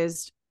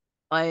sized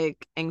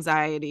like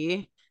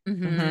anxiety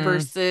Mm-hmm. Mm-hmm.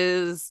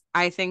 versus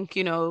I think,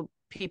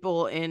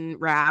 people in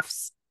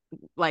rafts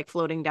like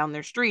floating down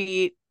their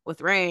street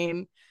with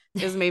rain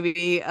is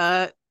maybe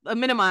a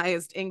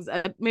minimized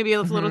maybe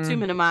a little too Mm-hmm.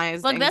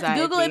 minimized Look, that's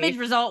Google image anxiety.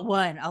 result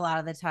 1 a lot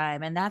of the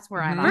time, and that's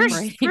where I'm Mm-hmm.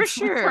 operating. For That's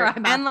where sure.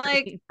 I'm And like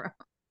operating from.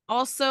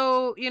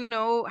 also,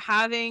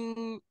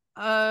 having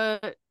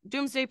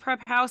doomsday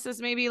prep house is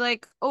maybe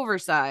like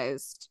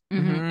oversized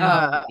Mm-hmm. Mm-hmm.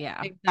 Oh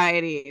yeah,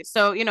 anxiety.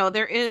 So,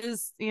 there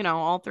is,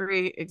 all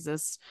three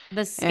exist. the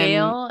And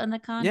scale and the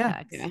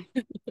Yeah, context.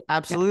 yeah.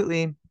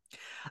 absolutely.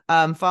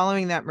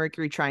 Following that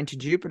Mercury trine to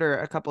Jupiter,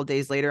 a couple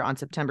days later on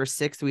September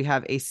 6th, we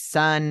have a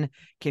Sun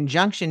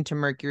conjunction to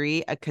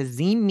Mercury, a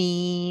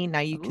Kazemi. Now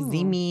you Ooh.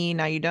 Kazemi,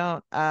 now you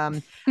don't.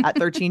 At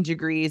 13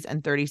 degrees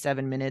and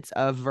 37 minutes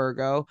of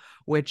Virgo,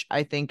 which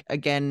I think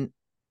again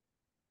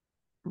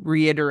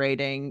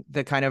reiterating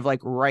the kind of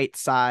like right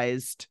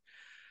sized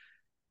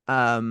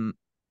um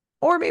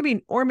or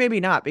maybe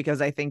not,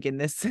 because I think in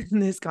this in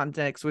this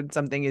context, when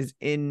something is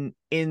in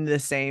the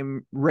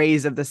same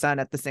rays of the sun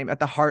at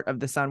the heart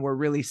of the sun, we're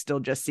really still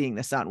just seeing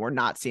the sun, we're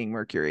not seeing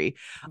Mercury.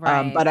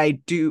 Right. But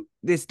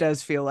this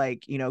does feel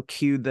like,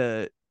 cue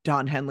the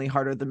Don Henley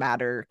heart of the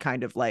matter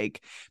kind of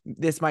like,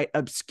 this might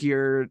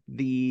obscure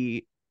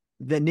the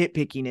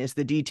nitpickiness,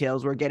 the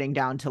details. We're getting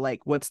down to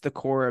like, what's the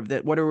core of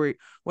that, what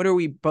are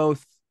we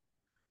both,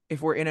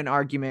 if we're in an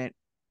argument,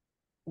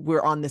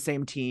 we're on the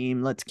same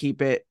team, let's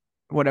keep it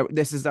whatever,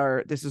 this is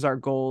our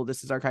goal,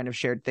 this is our kind of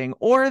shared thing.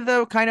 Or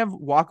the kind of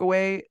walk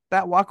away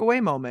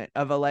moment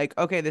of a like,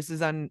 okay, this is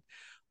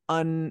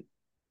unwinnable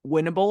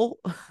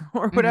or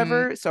Mm-hmm.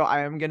 whatever, so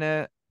I am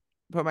gonna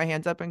put my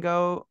hands up and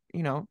go,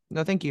 no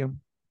thank you,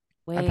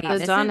 I Wait, The this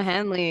pass. Don is.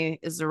 Henley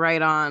is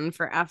right on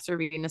for after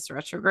Venus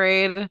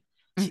retrograde.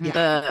 Mhm. Yeah,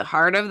 The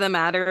heart of the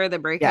matter, the yeah,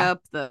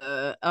 breakup,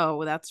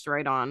 that's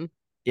right on.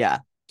 yeah.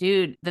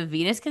 Dude, the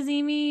Venus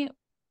Cazimi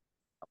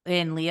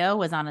in Leo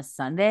was on a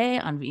Sunday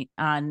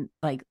on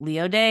like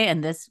Leo day,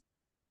 and this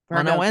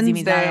On a Virgo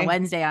Cazimi is on a Wednesday.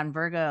 Wednesday on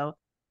Virgo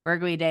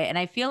day. And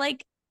I feel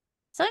like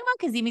something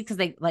about Cazimi, because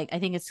they like, I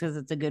think it's because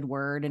it's a good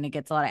word and it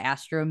gets a lot of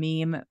astro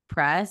meme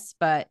press,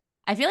 but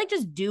I feel like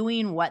just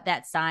doing what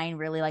that sign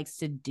really likes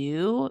to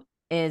do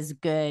is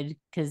good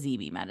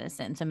Cazimi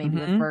medicine. So maybe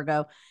with Mm-hmm.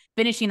 Virgo,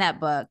 finishing that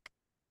book,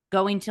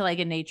 going to like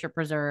a nature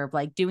preserve,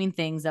 like doing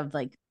things of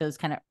like those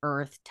kind of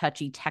earth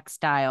touchy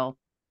textile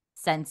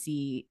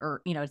sensey,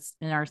 or it's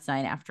an earth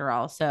sign after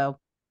all. So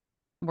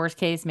worst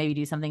case, maybe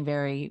do something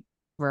very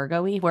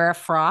Virgo-y, wear a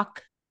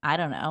frock. I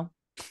don't know.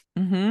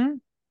 Mm-hmm.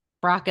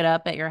 Frock it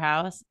up at your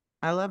house.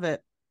 I love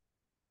it.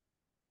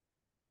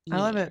 I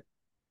love Yeah. it.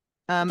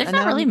 There's And not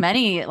then really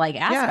many like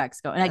yeah,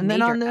 aspects going, like and then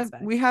major on the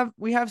aspects.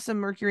 we have some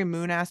Mercury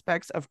moon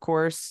aspects, of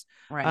course.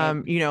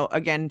 Right.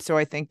 Again, so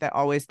I think that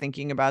always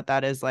thinking about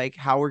that is like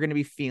how we're going to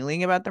be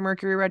feeling about the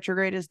Mercury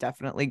retrograde is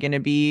definitely going to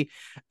be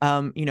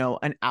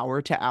an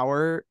hour to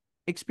hour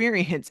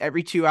experience.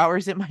 Every 2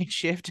 hours it might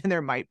shift, and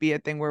there might be a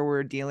thing where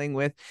we're dealing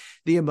with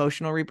the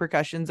emotional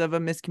repercussions of a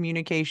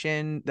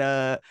miscommunication,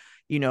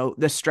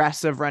 the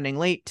stress of running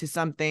late to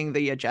something,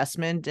 the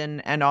adjustment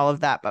and all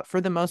of that. But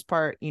for the most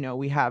part,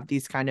 we have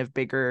these kind of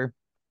bigger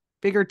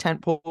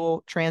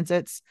tentpole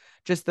transits,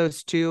 just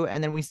those two,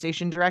 and then we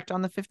station direct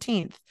on the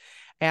 15th.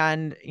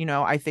 And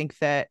I think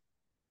that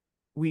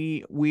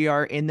we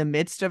are in the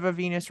midst of a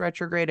Venus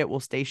retrograde. It will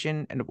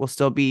station and it will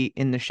still be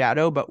in the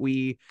shadow, but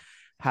we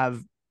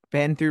have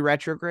been through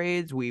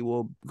retrogrades, we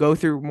will go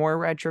through more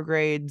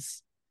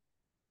retrogrades.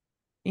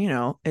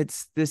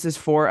 This is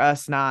for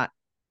us, not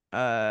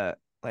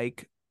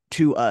like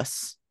to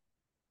us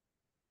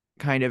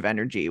kind of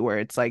energy, where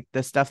it's like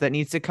the stuff that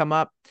needs to come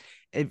up,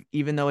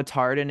 even though it's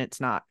hard and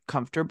it's not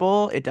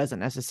comfortable, it doesn't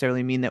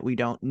necessarily mean that we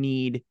don't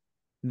need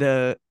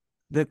the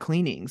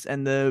cleanings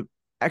and the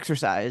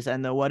exercise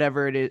and the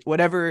whatever it is,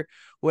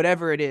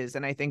 whatever it is.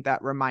 And I think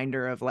that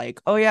reminder of like,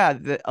 oh yeah,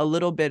 a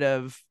little bit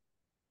of,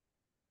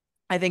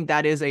 I think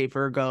that is a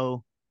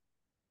Virgo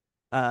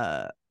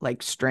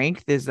like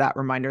strength, is that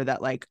reminder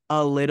that like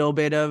a little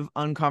bit of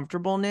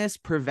uncomfortableness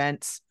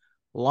prevents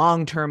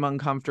long-term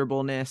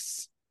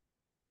uncomfortableness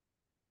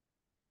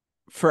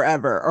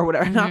forever or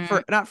whatever. Mm-hmm.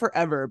 Not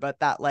forever, but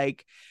that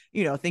like,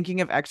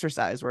 thinking of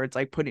exercise where it's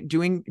like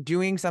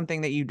doing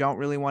something that you don't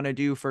really want to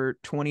do for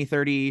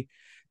 20-30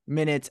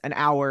 minutes, an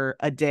hour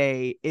a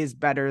day is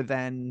better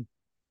than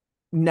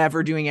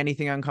never doing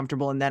anything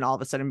uncomfortable and then all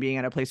of a sudden being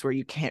at a place where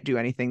you can't do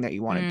anything that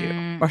you want to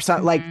do, or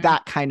something like Mm-hmm.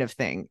 that kind of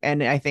thing.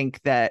 And I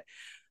think that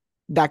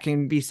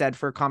can be said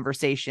for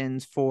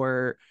conversations,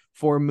 for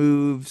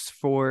moves,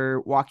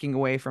 for walking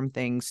away from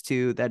things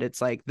too, that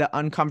it's like the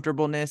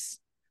uncomfortableness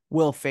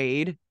will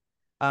fade.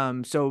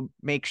 So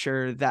make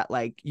sure that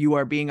like you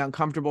are being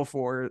uncomfortable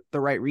for the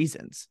right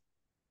reasons.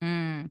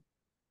 Mm.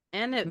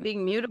 And it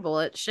being mutable,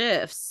 it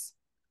shifts.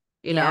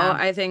 You know, Yeah.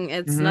 I think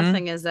it's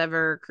nothing is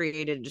ever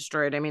created,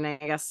 destroyed. I mean, I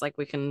guess like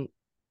we can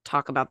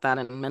talk about that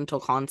in mental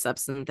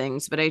concepts and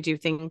things, but I do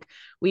think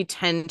we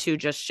tend to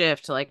just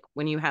shift. Like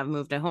when you have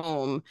moved a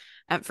home,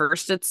 at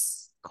first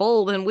it's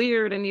cold and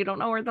weird and you don't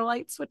know where the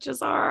light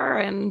switches are.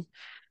 And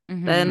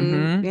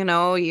then, Mhm. you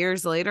know,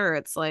 years later,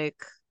 it's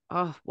like,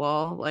 oh,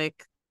 well,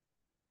 like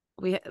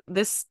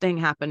this thing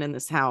happened in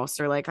this house,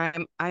 or like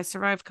I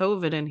survived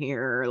COVID in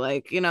here, or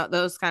like, you know,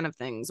 those kind of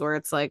things where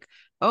it's like,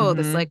 oh,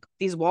 this Mhm. like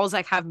these walls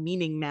like have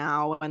meaning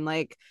now, and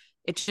like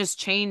it just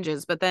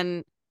changes. But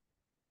then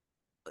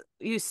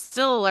you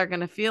still are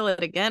gonna feel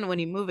it again when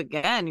you move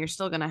again. You're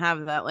still gonna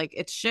have that, like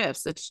it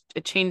shifts,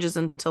 it changes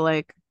into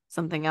like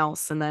something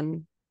else, and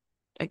then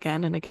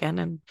again and again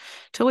and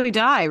till we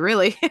die,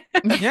 really.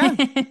 Yeah,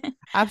 Well,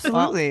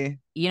 absolutely.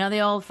 you know the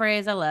old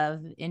phrase I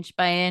love, inch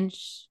by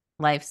inch,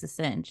 life's a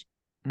cinch.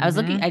 I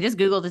Mhm. just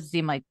Googled it to see,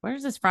 I'm like,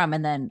 where's this from?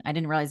 And then I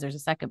didn't realize there's a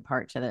second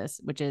part to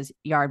this, which is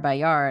yard by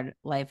yard,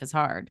 life is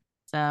hard.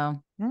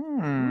 So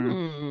Hmm.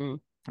 Mm.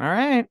 All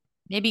right.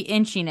 maybe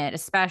inching it,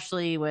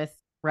 especially with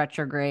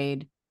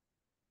retrograde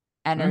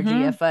energy.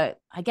 Mhm. If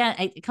again,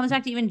 it comes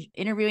back to even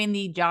interviewing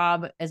the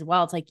job as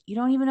well. It's like, you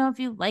don't even know if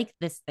you like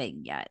this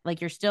thing yet.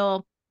 Like you're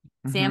still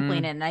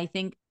sampling it. Mhm. And I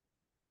think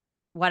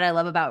what I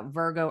love about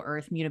Virgo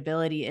Earth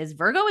mutability is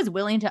Virgo is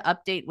willing to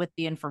update with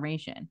the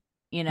information.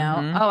 You know,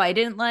 Mhm. oh, I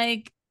didn't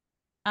like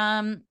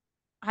um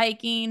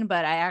hiking,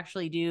 but I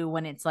actually do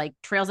when it's like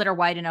trails that are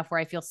wide enough where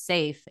I feel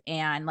safe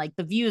and like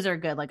the views are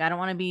good. Like I don't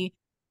want to be,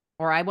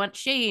 or I want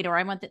shade, or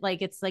I want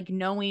like it's like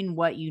knowing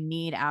what you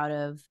need out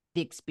of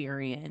the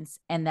experience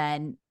and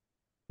then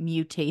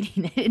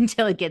mutating it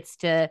until it gets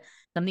to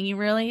something you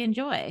really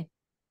enjoy.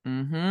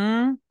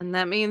 Mhm. And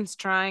that means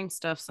trying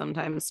stuff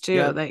sometimes too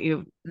Yep. that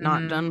you've not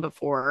Mm-hmm. done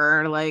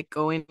before, or like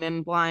going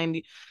in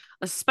blind.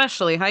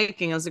 Especially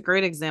hiking is a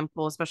great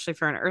example, especially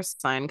for an earth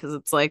sign, because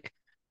it's like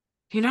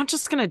you're not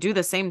just gonna do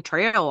the same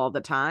trail all the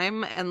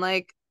time. And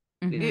like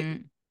y-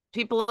 Mm-hmm.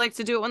 people like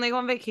to do it when they go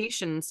on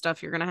vacation and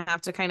stuff. You're gonna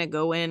have to kind of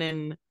go in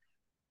and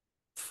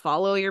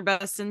follow your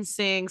best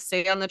instincts,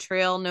 stay on the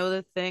trail, know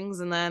the things,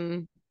 and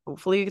then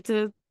hopefully you get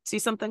to see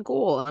something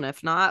cool. And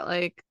if not,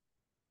 like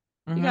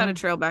you got a Mhm.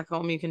 trail back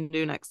home you can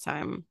do next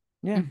time.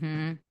 Yeah.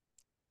 Mm-hmm.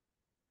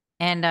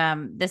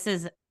 And this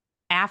is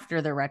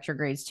after the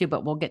retrogrades too,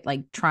 but we'll get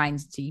like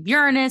trines to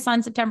Uranus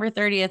on September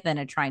 30th and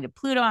a trine to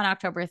Pluto on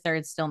October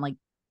 3rd, still like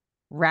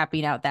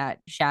wrapping out that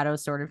shadow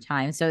sort of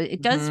time. So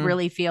it does Mhm.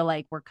 really feel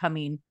like we're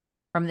coming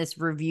from this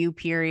review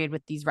period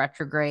with these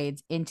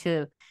retrogrades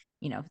into,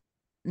 you know,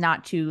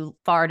 not too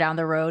far down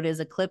the road as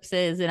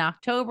eclipses in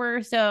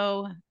October.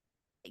 So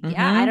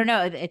yeah, I Mhm. don't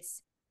know.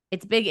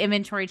 It's big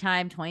inventory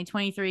time.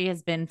 2023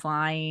 has been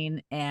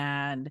flying,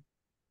 and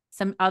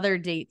some other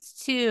dates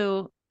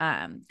too.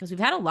 Because we've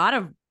had a lot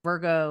of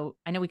Virgo.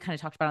 I know we kind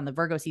of talked about on the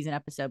Virgo season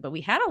episode, but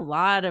we had a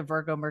lot of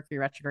Virgo Mercury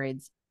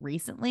retrogrades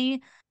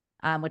recently,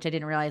 which I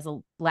didn't realize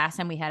the last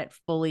time we had it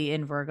fully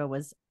in Virgo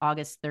was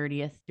August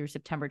 30th through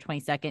September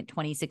 22nd,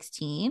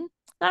 2016.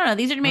 I don't know.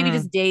 These are maybe Mm.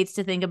 just dates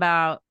to think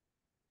about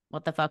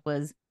what the fuck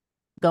was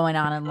going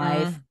on in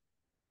life.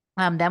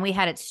 Mhm. Then we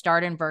had it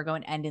start in Virgo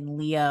and end in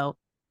Leo,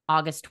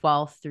 August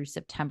 12th through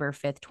September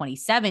 5th,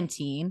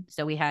 2017.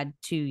 So we had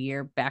 2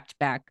 year back to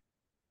back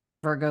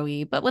Virgo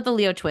y, but with a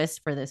Leo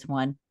twist for this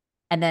one.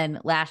 And then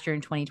last year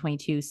in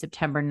 2022,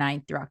 September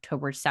 9th through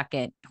October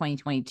 2nd,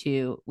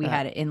 2022, we That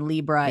had it in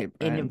Libra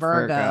Libra in and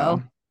Virgo.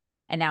 Virgo.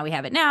 And now we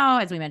have it now,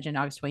 as we mentioned,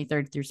 August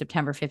 23rd through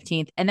September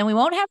 15th. And then we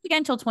won't have it again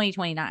until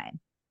 2029.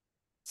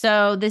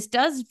 So this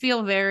does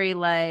feel very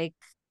like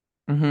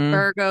Mhm.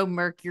 Virgo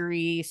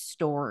Mercury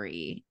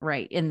story,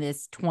 right? In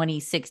this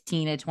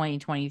 2016 to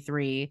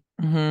 2023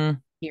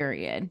 Mhm.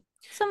 period.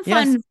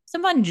 Yes.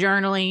 Some fun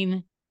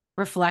journaling,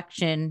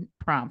 reflection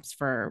prompts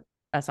for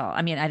us all.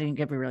 I mean, I didn't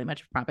give you really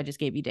much of a prompt. I just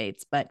gave you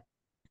dates, but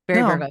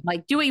very No. Virgo.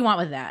 Like, do what you want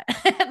with that.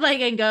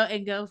 Like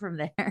and go from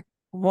there.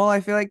 Well, I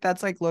feel like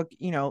that's like, look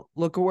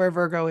at where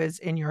Virgo is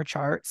in your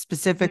chart,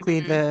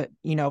 specifically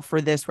Mhm.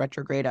 for this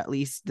retrograde, at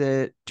least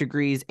the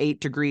degrees,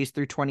 8 degrees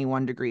through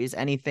 21 degrees.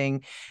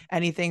 Anything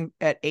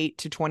at 8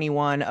 to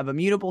 21 of a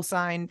mutable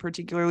sign,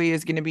 particularly,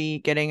 is going to be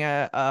getting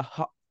a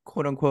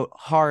quote unquote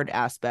hard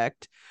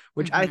aspect,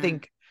 which I Mhm.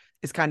 think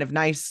is kind of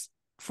nice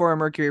for a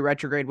Mercury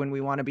retrograde when we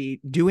want to be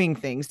doing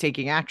things,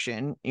 taking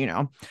action.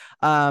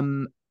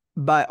 Um,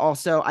 but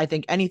also I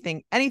think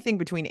anything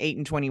between 8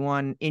 and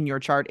 21 in your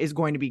chart is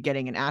going to be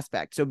getting an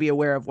aspect, so be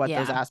aware of what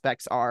those Yeah.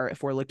 aspects are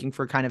if we're looking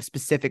for kind of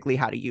specifically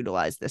how to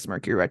utilize this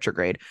Mercury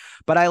retrograde.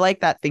 But I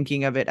like that,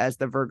 thinking of it as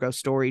the Virgo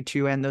story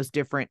too, and those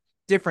different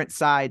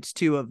sides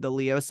too, of the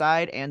Leo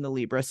side and the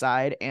Libra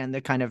side, and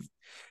the kind of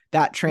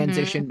that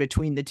transition Mhm.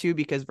 between the two,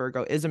 because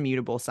Virgo is a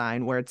mutable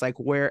sign, where it's like,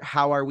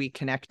 how are we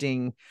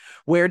connecting?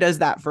 Where does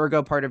that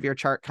Virgo part of your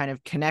chart kind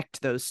of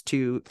connect those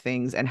two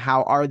things, and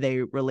how are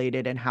they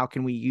related, and how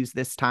can we use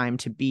this time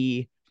to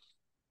be,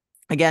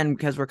 again,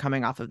 because we're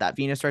coming off of that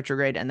Venus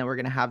retrograde, and then we're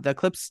going to have the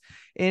eclipse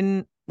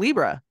in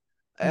Libra.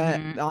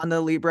 on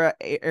the Libra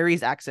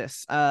Aries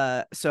axis.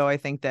 So I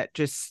think that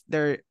just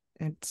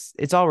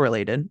it's all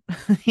related,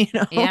 you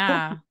know.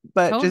 Yeah,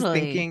 But just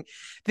totally.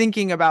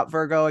 thinking about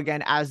Virgo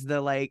again as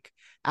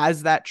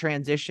as that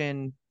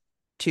transition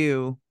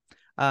to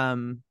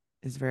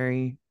is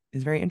very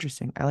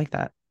interesting. I like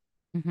that.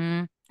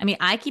 I mean,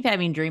 I keep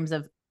having dreams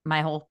of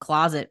my whole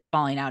closet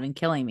falling out and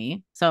killing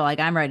me. So like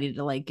I'm ready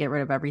to like get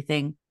rid of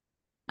everything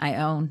I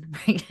own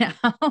right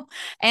now.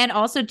 And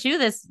also too,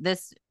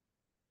 this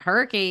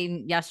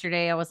hurricane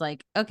yesterday, I was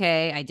like,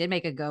 okay, I did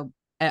make a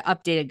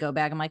updated go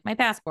bag. I'm like, my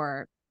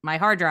passport, my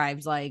hard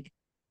drives, like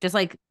just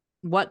like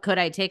what could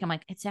I take? I'm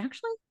like, it's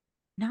actually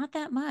not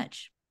that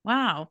much.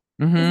 Wow.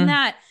 Isn't Mm-hmm.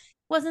 that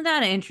wasn't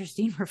that an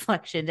interesting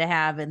reflection to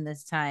have in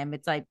this time?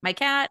 It's like my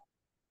cat,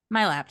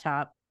 my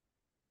laptop.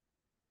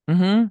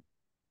 Mm-hmm.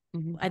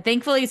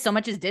 Thankfully so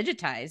much is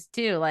digitized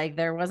too. Like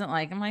there wasn't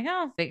like I'm like,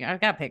 oh,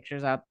 I've got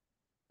pictures up.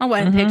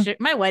 Mm-hmm.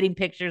 My wedding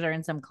pictures are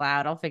in some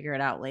cloud. I'll figure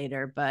it out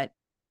later. But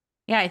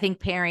yeah, I think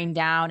paring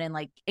down and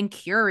like and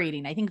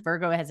curating. I think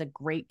Virgo has a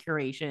great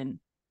curation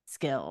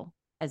skill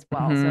as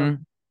well. So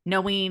Mm-hmm.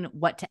 knowing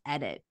what to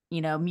edit,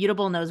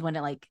 Mutable knows when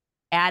to like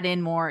add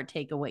in more,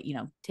 take away,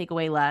 take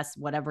away less,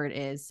 whatever it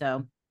is.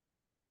 So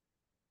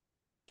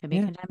could be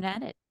a Yeah. good time to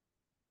edit.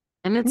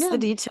 And it's Yeah. the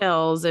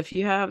details. If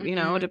you have,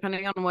 Mhm.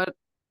 depending on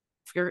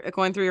if you're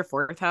going through your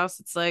fourth house,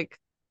 it's like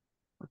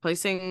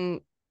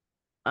replacing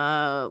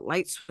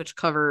light switch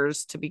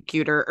covers to be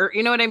cuter, or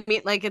you know what I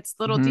mean, like it's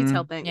little Mm-hmm.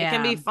 detail thing. It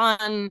can Yeah. be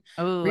fun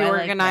Oh, I like that.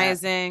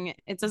 reorganizing.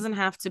 It doesn't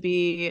have to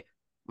be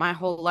my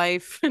whole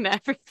life and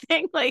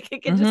everything. Like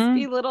it could just Mm-hmm.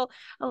 be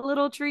a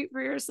little treat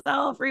for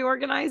yourself,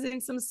 reorganizing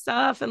some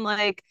stuff. And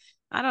like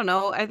I don't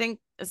know, I think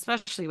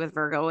especially with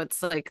Virgo,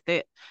 it's like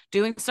they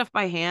doing stuff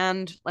by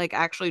hand, like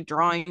actually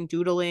drawing,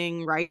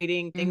 doodling,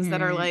 writing, things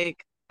that are Mhm.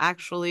 like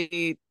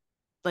actually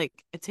like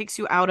it takes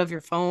you out of your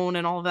phone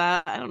and all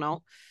that. I don't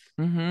know.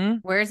 Mm-hmm.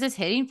 Where is this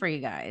hitting for you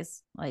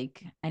guys?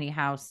 Like any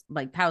house,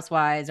 like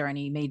house-wise or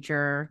any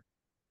major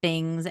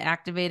things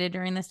activated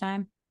during this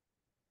time?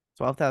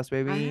 12th house,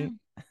 I baby.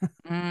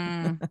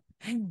 Mm,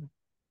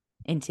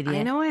 into I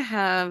the know I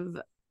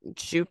have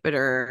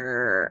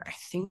Jupiter, I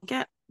think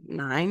at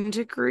 9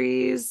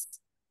 degrees.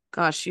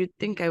 Gosh, you'd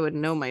think I would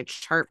know my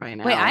chart by Wait,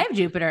 I now. have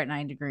Jupiter at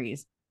 9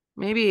 degrees.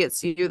 Maybe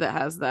it's you that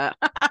has that.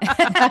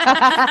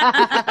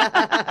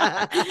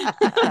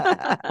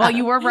 Well,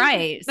 you were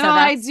right. No, So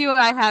I that's do.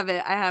 I have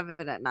it. I have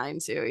it at 9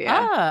 too.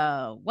 Yeah.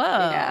 oh,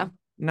 Yeah. whoa.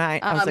 Nine.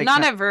 I was like,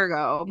 Not at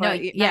Virgo, No, but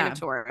 9 at yeah.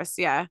 Taurus.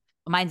 Yeah.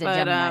 Mine's at But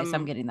Gemini, so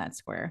I'm getting that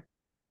square.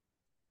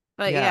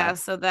 yeah. yeah,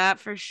 so that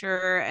for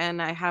sure.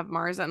 And I have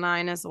Mars at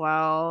 9 as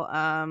well.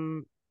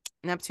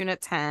 Neptune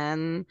at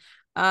 10.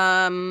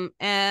 And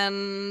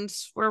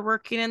we're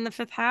working in the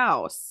fifth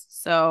house.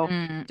 So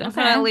Okay.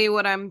 definitely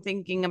what I'm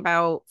thinking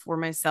about for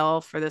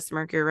myself for this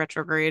Mercury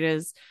retrograde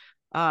is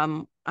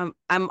I'm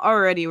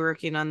already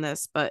working on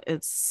this, but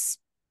it's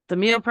the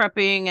meal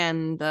prepping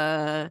and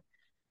the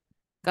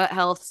gut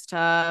health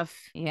stuff.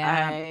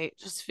 Yeah. I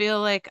just feel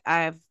like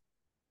I've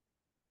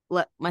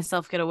let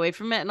myself get away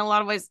from it in a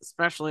lot of ways,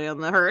 especially on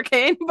the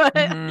hurricane. But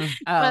Mm-hmm.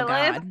 Oh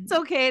like, God. it's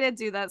okay to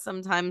do that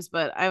sometimes.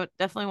 But I would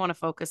definitely want to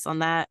focus on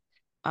that.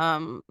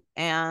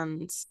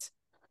 And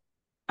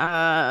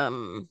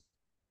um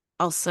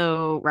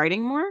also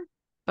writing more,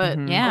 but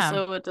Mm-hmm. Yeah.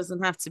 also it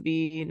doesn't have to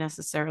be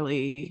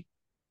necessarily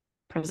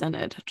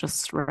presented,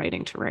 just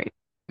writing to write.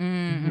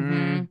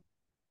 Mm-hmm.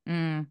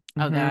 Oh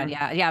God. Mm-hmm.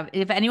 Yeah. Yeah.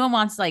 If anyone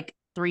wants like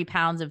 3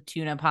 pounds of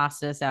tuna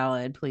pasta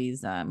salad,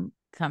 please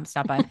come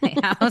stop by my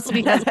house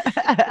because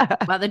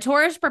well, the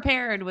tour is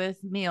prepared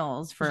with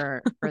meals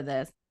for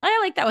this. I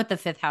like that with the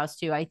fifth house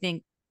too. I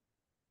think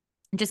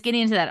just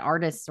getting into that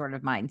artist sort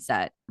of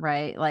mindset,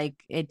 right? Like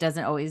it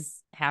doesn't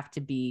always have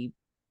to be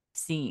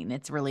seen.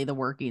 It's really the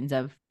workings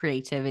of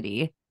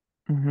creativity.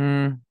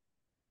 Mm-hmm.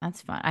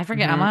 That's fun. I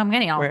forget. Mm-hmm. I'm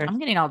Where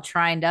getting all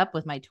trined up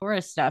with my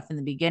Taurus stuff in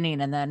the beginning,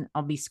 and then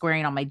I'll be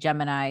squaring on my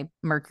Gemini,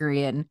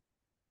 Mercury, and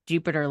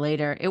Jupiter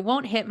later. It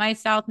won't hit my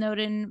South Node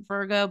in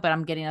Virgo, but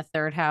I'm getting a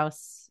third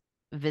house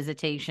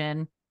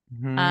visitation.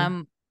 mm-hmm.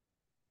 Um,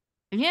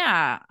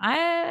 yeah,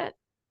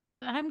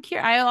 I'm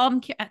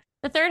curious.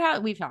 The third house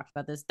we've talked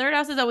about this. Third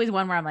house is always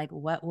one where I'm like,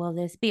 what will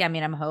this be? I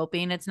mean, I'm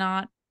hoping it's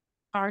not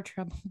car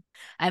trouble.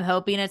 I'm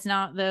hoping it's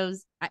not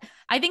those.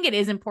 I think it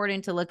is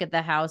important to look at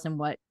the house and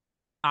what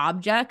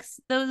objects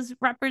those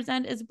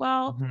represent as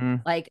well. Mm-hmm.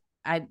 Like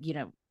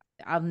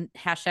I'll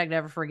hashtag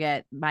never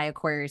forget my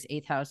Aquarius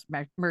eighth house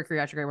Mercury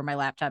retrograde where my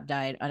laptop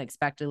died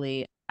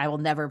unexpectedly. I will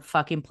never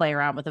fucking play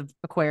around with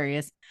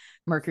Aquarius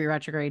Mercury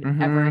retrograde ever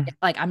Mm-hmm. again.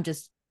 Like I'm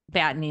just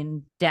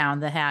battening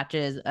down the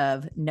hatches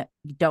of no,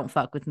 don't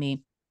fuck with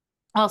me.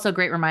 Also,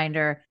 great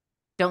reminder: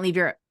 don't leave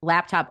your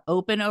laptop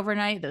open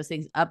overnight. Those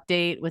things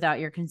update without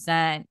your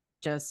consent.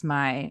 Just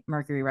my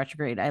Mercury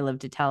retrograde. I live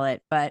to tell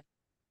it, but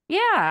yeah,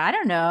 I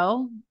don't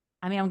know.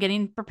 I mean, I'm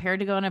getting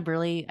prepared to go on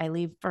I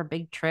leave for a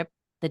big trip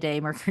the day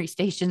Mercury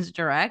stations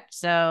direct.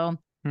 So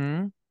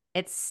Mm-hmm.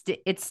 it's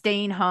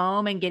staying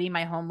home and getting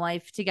my home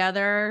life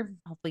together,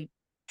 hopefully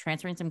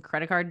transferring some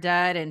credit card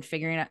debt and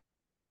figuring out.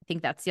 I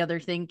think that's the other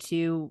thing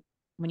too.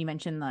 When you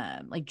mentioned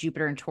the like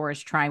Jupiter and Taurus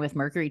trying with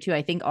Mercury too,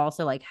 I think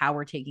also like how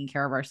we're taking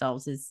care of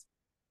ourselves is,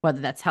 whether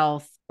that's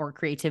health or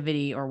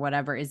creativity or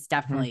whatever, is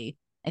definitely,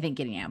 I think,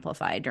 getting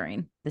amplified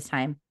during this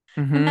time.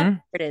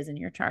 Whatever it is in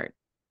your chart.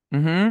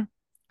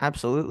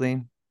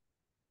 Absolutely.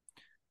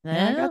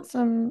 Yeah, I got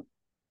some.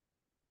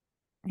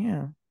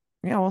 Yeah,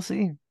 we'll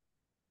see.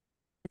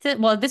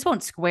 Well, this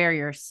won't square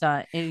your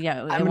sun.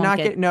 Yeah, I'm not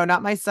getting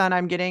not my sun.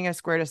 I'm getting a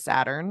square to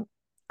Saturn.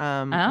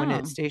 When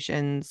it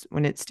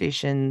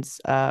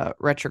stations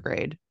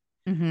retrograde,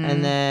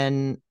 and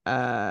then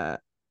yeah,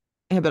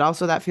 but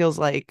also that feels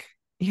like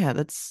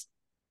that's,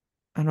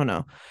 I don't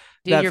know.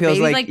 Dude, that your feels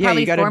baby's like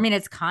probably you gotta, forming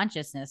its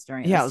consciousness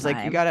during this I was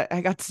time. like,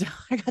 I got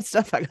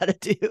stuff I gotta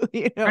do.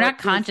 Or not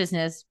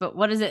consciousness, but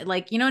what is it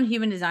like? In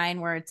human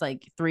design, where it's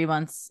like 3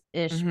 months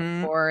ish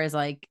before is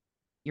like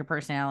your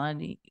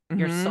personality,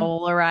 your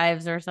soul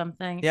arrives or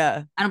something.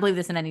 Yeah, I don't believe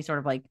this in any sort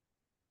of like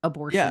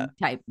abortion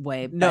type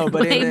way. No,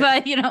 but it's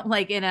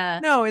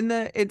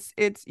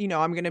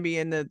I'm gonna be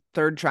in the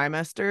 3rd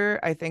trimester,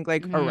 I think,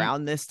 like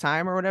around this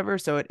time or whatever.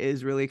 So it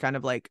is really kind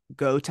of like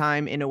go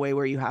time in a way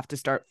where you have to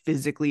start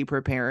physically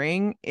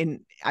preparing.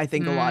 And I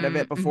think a lot of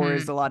it before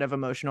is a lot of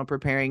emotional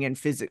preparing and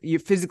you're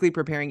physically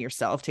preparing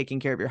yourself,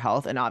 taking care of your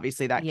health, and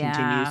obviously that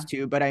continues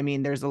too. But I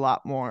mean, there's a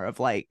lot more of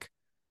like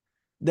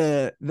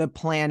the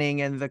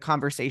planning, and the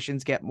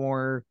conversations get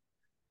more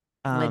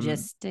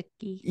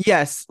logistic-y.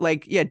 Yes,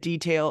 like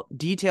detail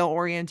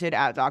oriented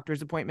at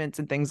doctor's appointments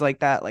and things like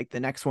that. Like the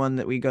next one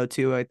that we go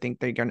to, I think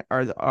they're gonna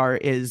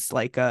is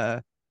like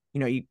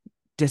you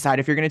decide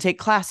if you're gonna take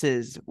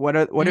classes. What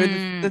are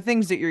the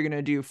things that you're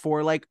gonna do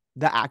for like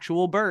the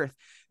actual birth?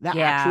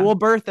 Actual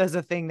birth as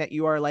a thing that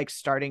you are like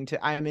starting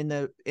to. I'm in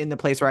the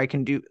place where I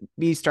can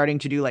be starting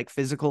to do like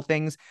physical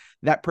things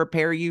that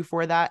prepare you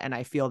for that, and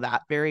I feel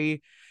that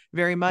very,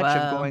 very much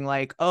of going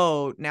like,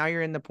 oh, now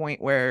you're in the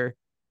point where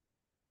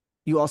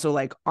you also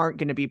like aren't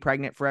going to be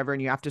pregnant forever,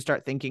 and you have to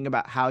start thinking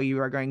about how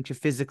you are going to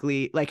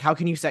physically, like, how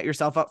can you set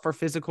yourself up for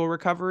physical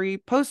recovery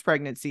post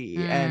pregnancy,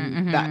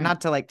 and that,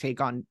 not to like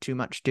take on too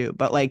much too,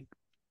 but like,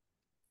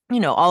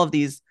 all of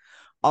these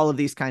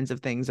kinds of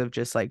things of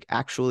just like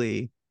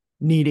actually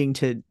needing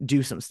to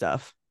do some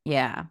stuff.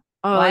 Yeah.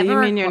 Oh, you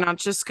mean you're not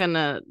just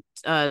gonna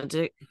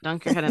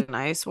dunk your head in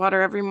ice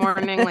water every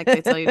morning like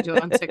they tell you to do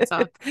on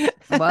TikTok?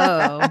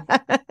 Whoa.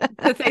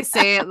 That they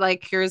say it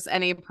like cures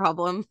any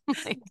problem.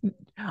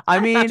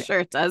 I mean, I'm not sure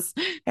it does.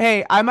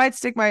 Hey, I might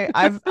stick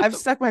I've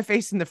stuck my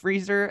face in the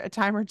freezer a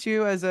time or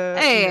two as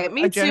a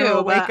me a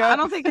general too, wake but up. I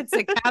don't think it's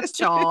a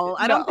catch-all.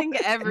 I don't think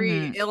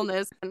every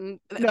illness and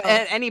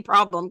any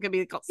problem can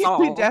be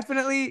solved. You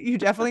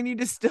definitely need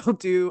to still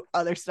do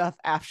other stuff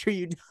after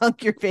you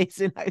dunk your face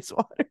in ice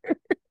water.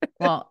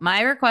 Well,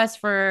 my request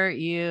for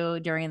you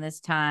during this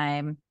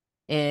time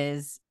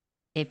is,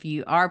 if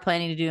you are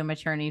planning to do a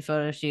maternity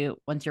photo shoot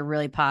once you're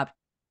really popped,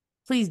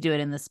 please do it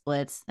in the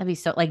splits. That'd be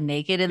so like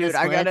naked in the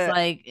splits.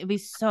 Like it'd be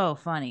so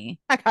funny.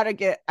 I gotta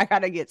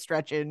get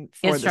stretching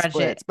for the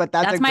splits, but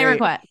that's my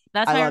request.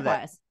 That's my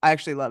request. I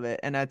actually love it,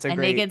 and that's a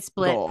great naked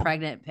split goal.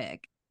 Pregnant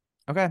pic.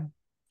 Okay,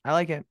 I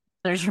like it.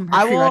 There's your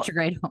Mercury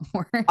retrograde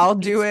homework. I'll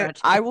do it.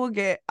 I will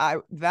get.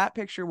 That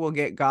picture will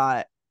get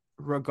got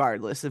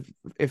regardless of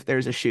if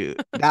there's a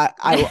shoot.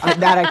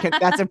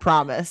 That's a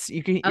promise.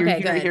 You can. Okay, you're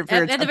good. Here for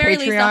at the very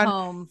least, a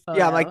home photo.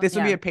 Yeah, like this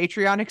will be a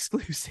Patreon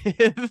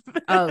exclusive.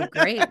 Oh,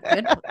 great,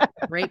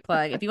 great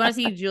plug. If you want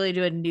to see Julie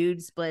do a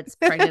nude splits,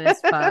 pregnant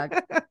as fuck,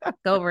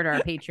 go over to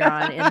our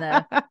Patreon in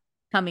the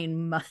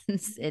coming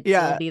months.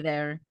 It'll be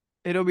there.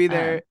 It'll be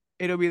there.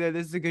 It'll be there.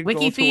 This is a good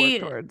Wiki goal to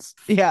work towards.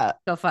 Yeah.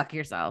 Go fuck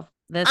yourself.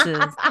 This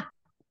is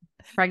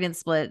pregnant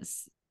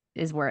splits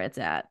is where it's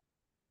at.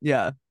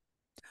 Yeah.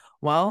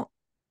 Well,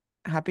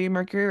 happy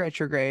Mercury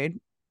retrograde.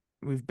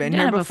 We've been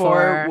here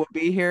before. We'll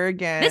be here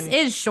again. This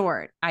is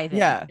short, I think.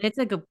 Yeah.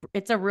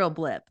 It's a real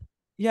blip.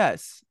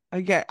 Yes.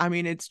 I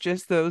mean, it's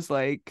just those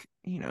like,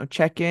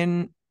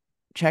 check-in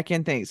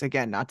things.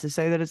 Again, not to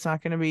say that it's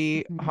not going to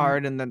be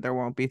hard and that there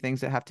won't be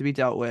things that have to be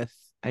dealt with.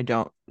 I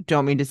don't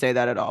mean to say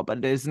that at all, but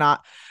it is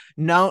not,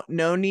 no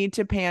need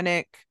to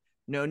panic.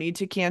 No need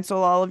to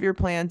cancel all of your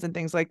plans and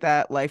things like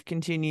that. Life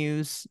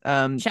continues.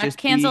 Check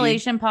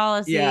cancellation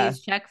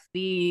policies, check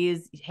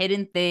fees,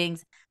 hidden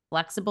things,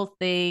 flexible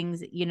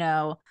things.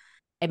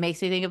 It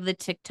makes me think of the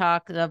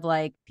TikTok of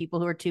like people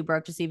who are too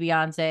broke to see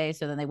Beyonce,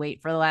 so then they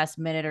wait for the last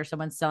minute, or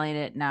someone's selling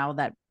it now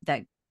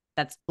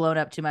that's blown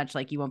up too much.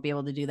 Like you won't be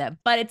able to do that.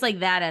 But it's like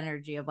that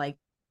energy of like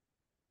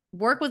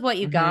work with what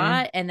you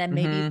got, and then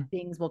maybe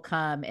things will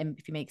come, and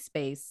if you make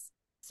space,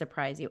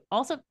 surprise you.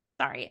 Also,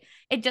 sorry,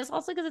 it just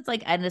also because it's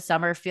like end of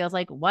summer feels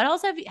like, what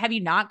else have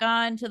you not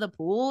gone to the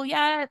pool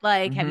yet?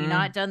 Like have you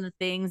not done the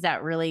things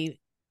that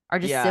really are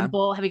just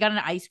simple? Have you gotten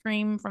an ice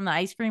cream from the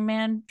ice cream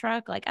man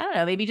truck? Like, I don't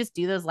know, maybe just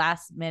do those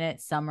last minute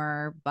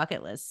summer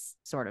bucket list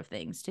sort of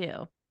things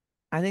too.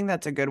 I think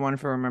that's a good one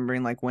for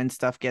remembering, like when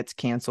stuff gets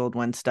canceled,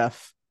 when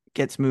stuff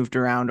gets moved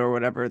around or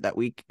whatever, that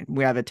we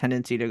have a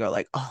tendency to go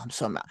like, oh, I'm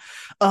so mad.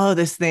 Oh,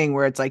 this thing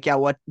where it's like, yeah,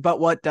 what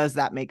does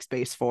that make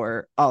space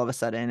for all of a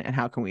sudden, and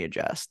how can we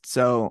adjust?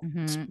 So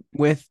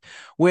with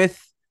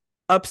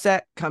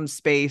upset comes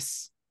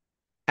space,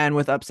 and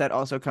with upset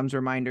also comes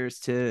reminders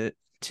to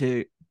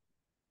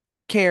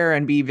care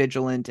and be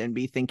vigilant and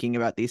be thinking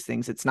about these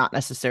things. It's not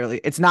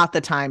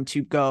the time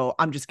to go,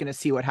 I'm just going to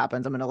see what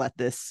happens. I'm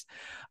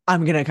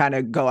going to kind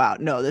of go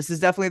out. No, this is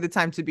definitely the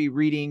time to be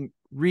reading,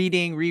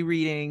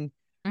 rereading,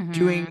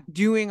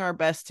 doing our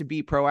best to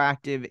be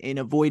proactive in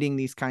avoiding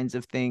these kinds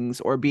of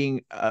things, or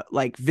being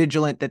like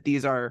vigilant that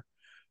these are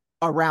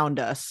around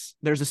us.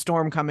 There's a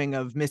storm coming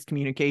of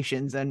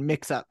miscommunications and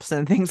mix-ups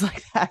and things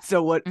like that.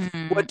 So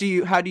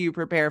how do you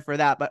prepare for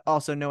that? But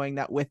also knowing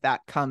that with that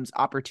comes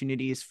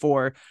opportunities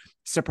for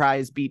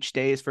surprise beach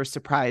days, for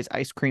surprise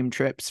ice cream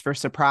trips, for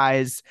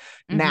surprise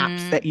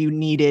naps that you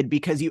needed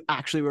because you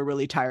actually were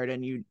really tired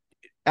and you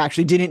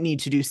actually didn't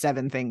need to do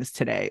 7 things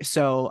today.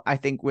 So I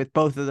think with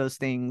both of those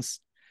things,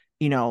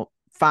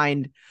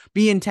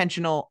 be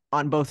intentional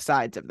on both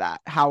sides of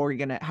that. How are we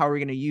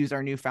gonna use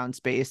our newfound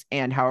space,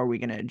 and how are we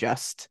gonna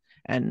adjust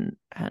and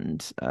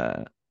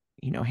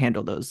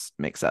handle those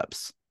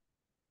mix-ups?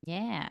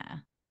 Yeah.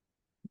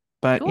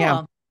 But cool.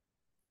 Yeah,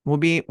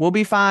 we'll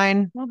be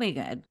fine. We'll be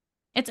good.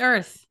 It's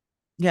Earth.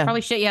 Yeah.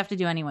 Probably shit you have to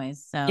do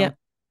anyways. So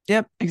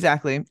Yep,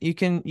 exactly. You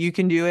can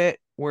do it.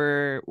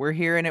 We're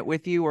here in it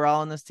with you. We're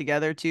all in this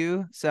together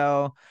too.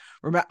 So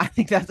I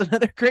think that's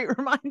another great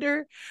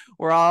reminder.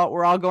 We're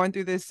all going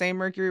through this same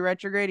Mercury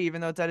retrograde,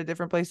 even though it's at a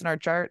different place in our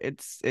chart.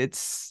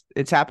 It's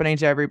happening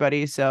to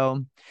everybody.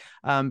 So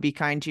be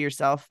kind to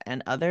yourself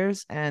and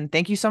others. And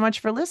thank you so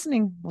much for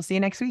listening. We'll see you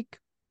next week.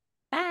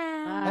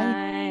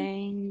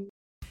 Bye.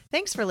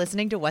 Thanks for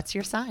listening to What's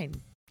Your Sign?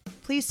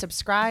 Please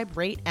subscribe,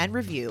 rate, and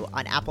review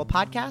on Apple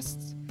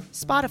Podcasts,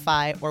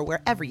 Spotify, or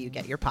wherever you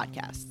get your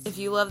podcasts. If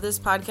you love this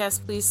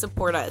podcast, please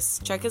support us.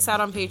 Check us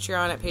out on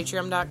Patreon at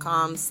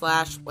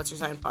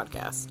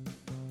patreon.com/what'syoursignpodcast.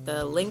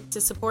 The link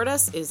to support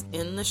us is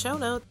in the show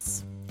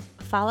notes.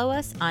 Follow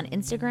us on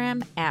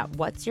Instagram at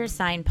What's Your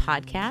Sign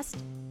Podcast,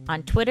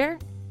 on Twitter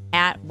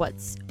at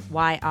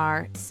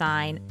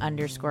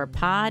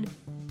WhatsYRSign_pod,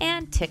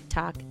 and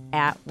TikTok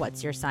at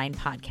What's Your Sign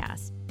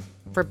Podcast.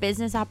 For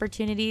business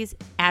opportunities,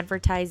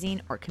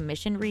 advertising, or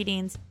commission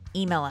readings,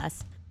 email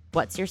us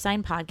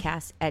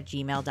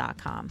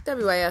what'syoursignpodcast@gmail.com.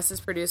 WYS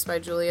is produced by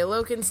Julia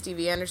Loken,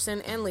 Stevie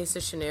Anderson, and Lisa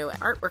Chanou.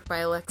 Artwork by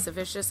Alexa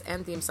Vicious,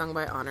 and theme song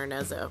by Honor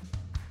Nezo.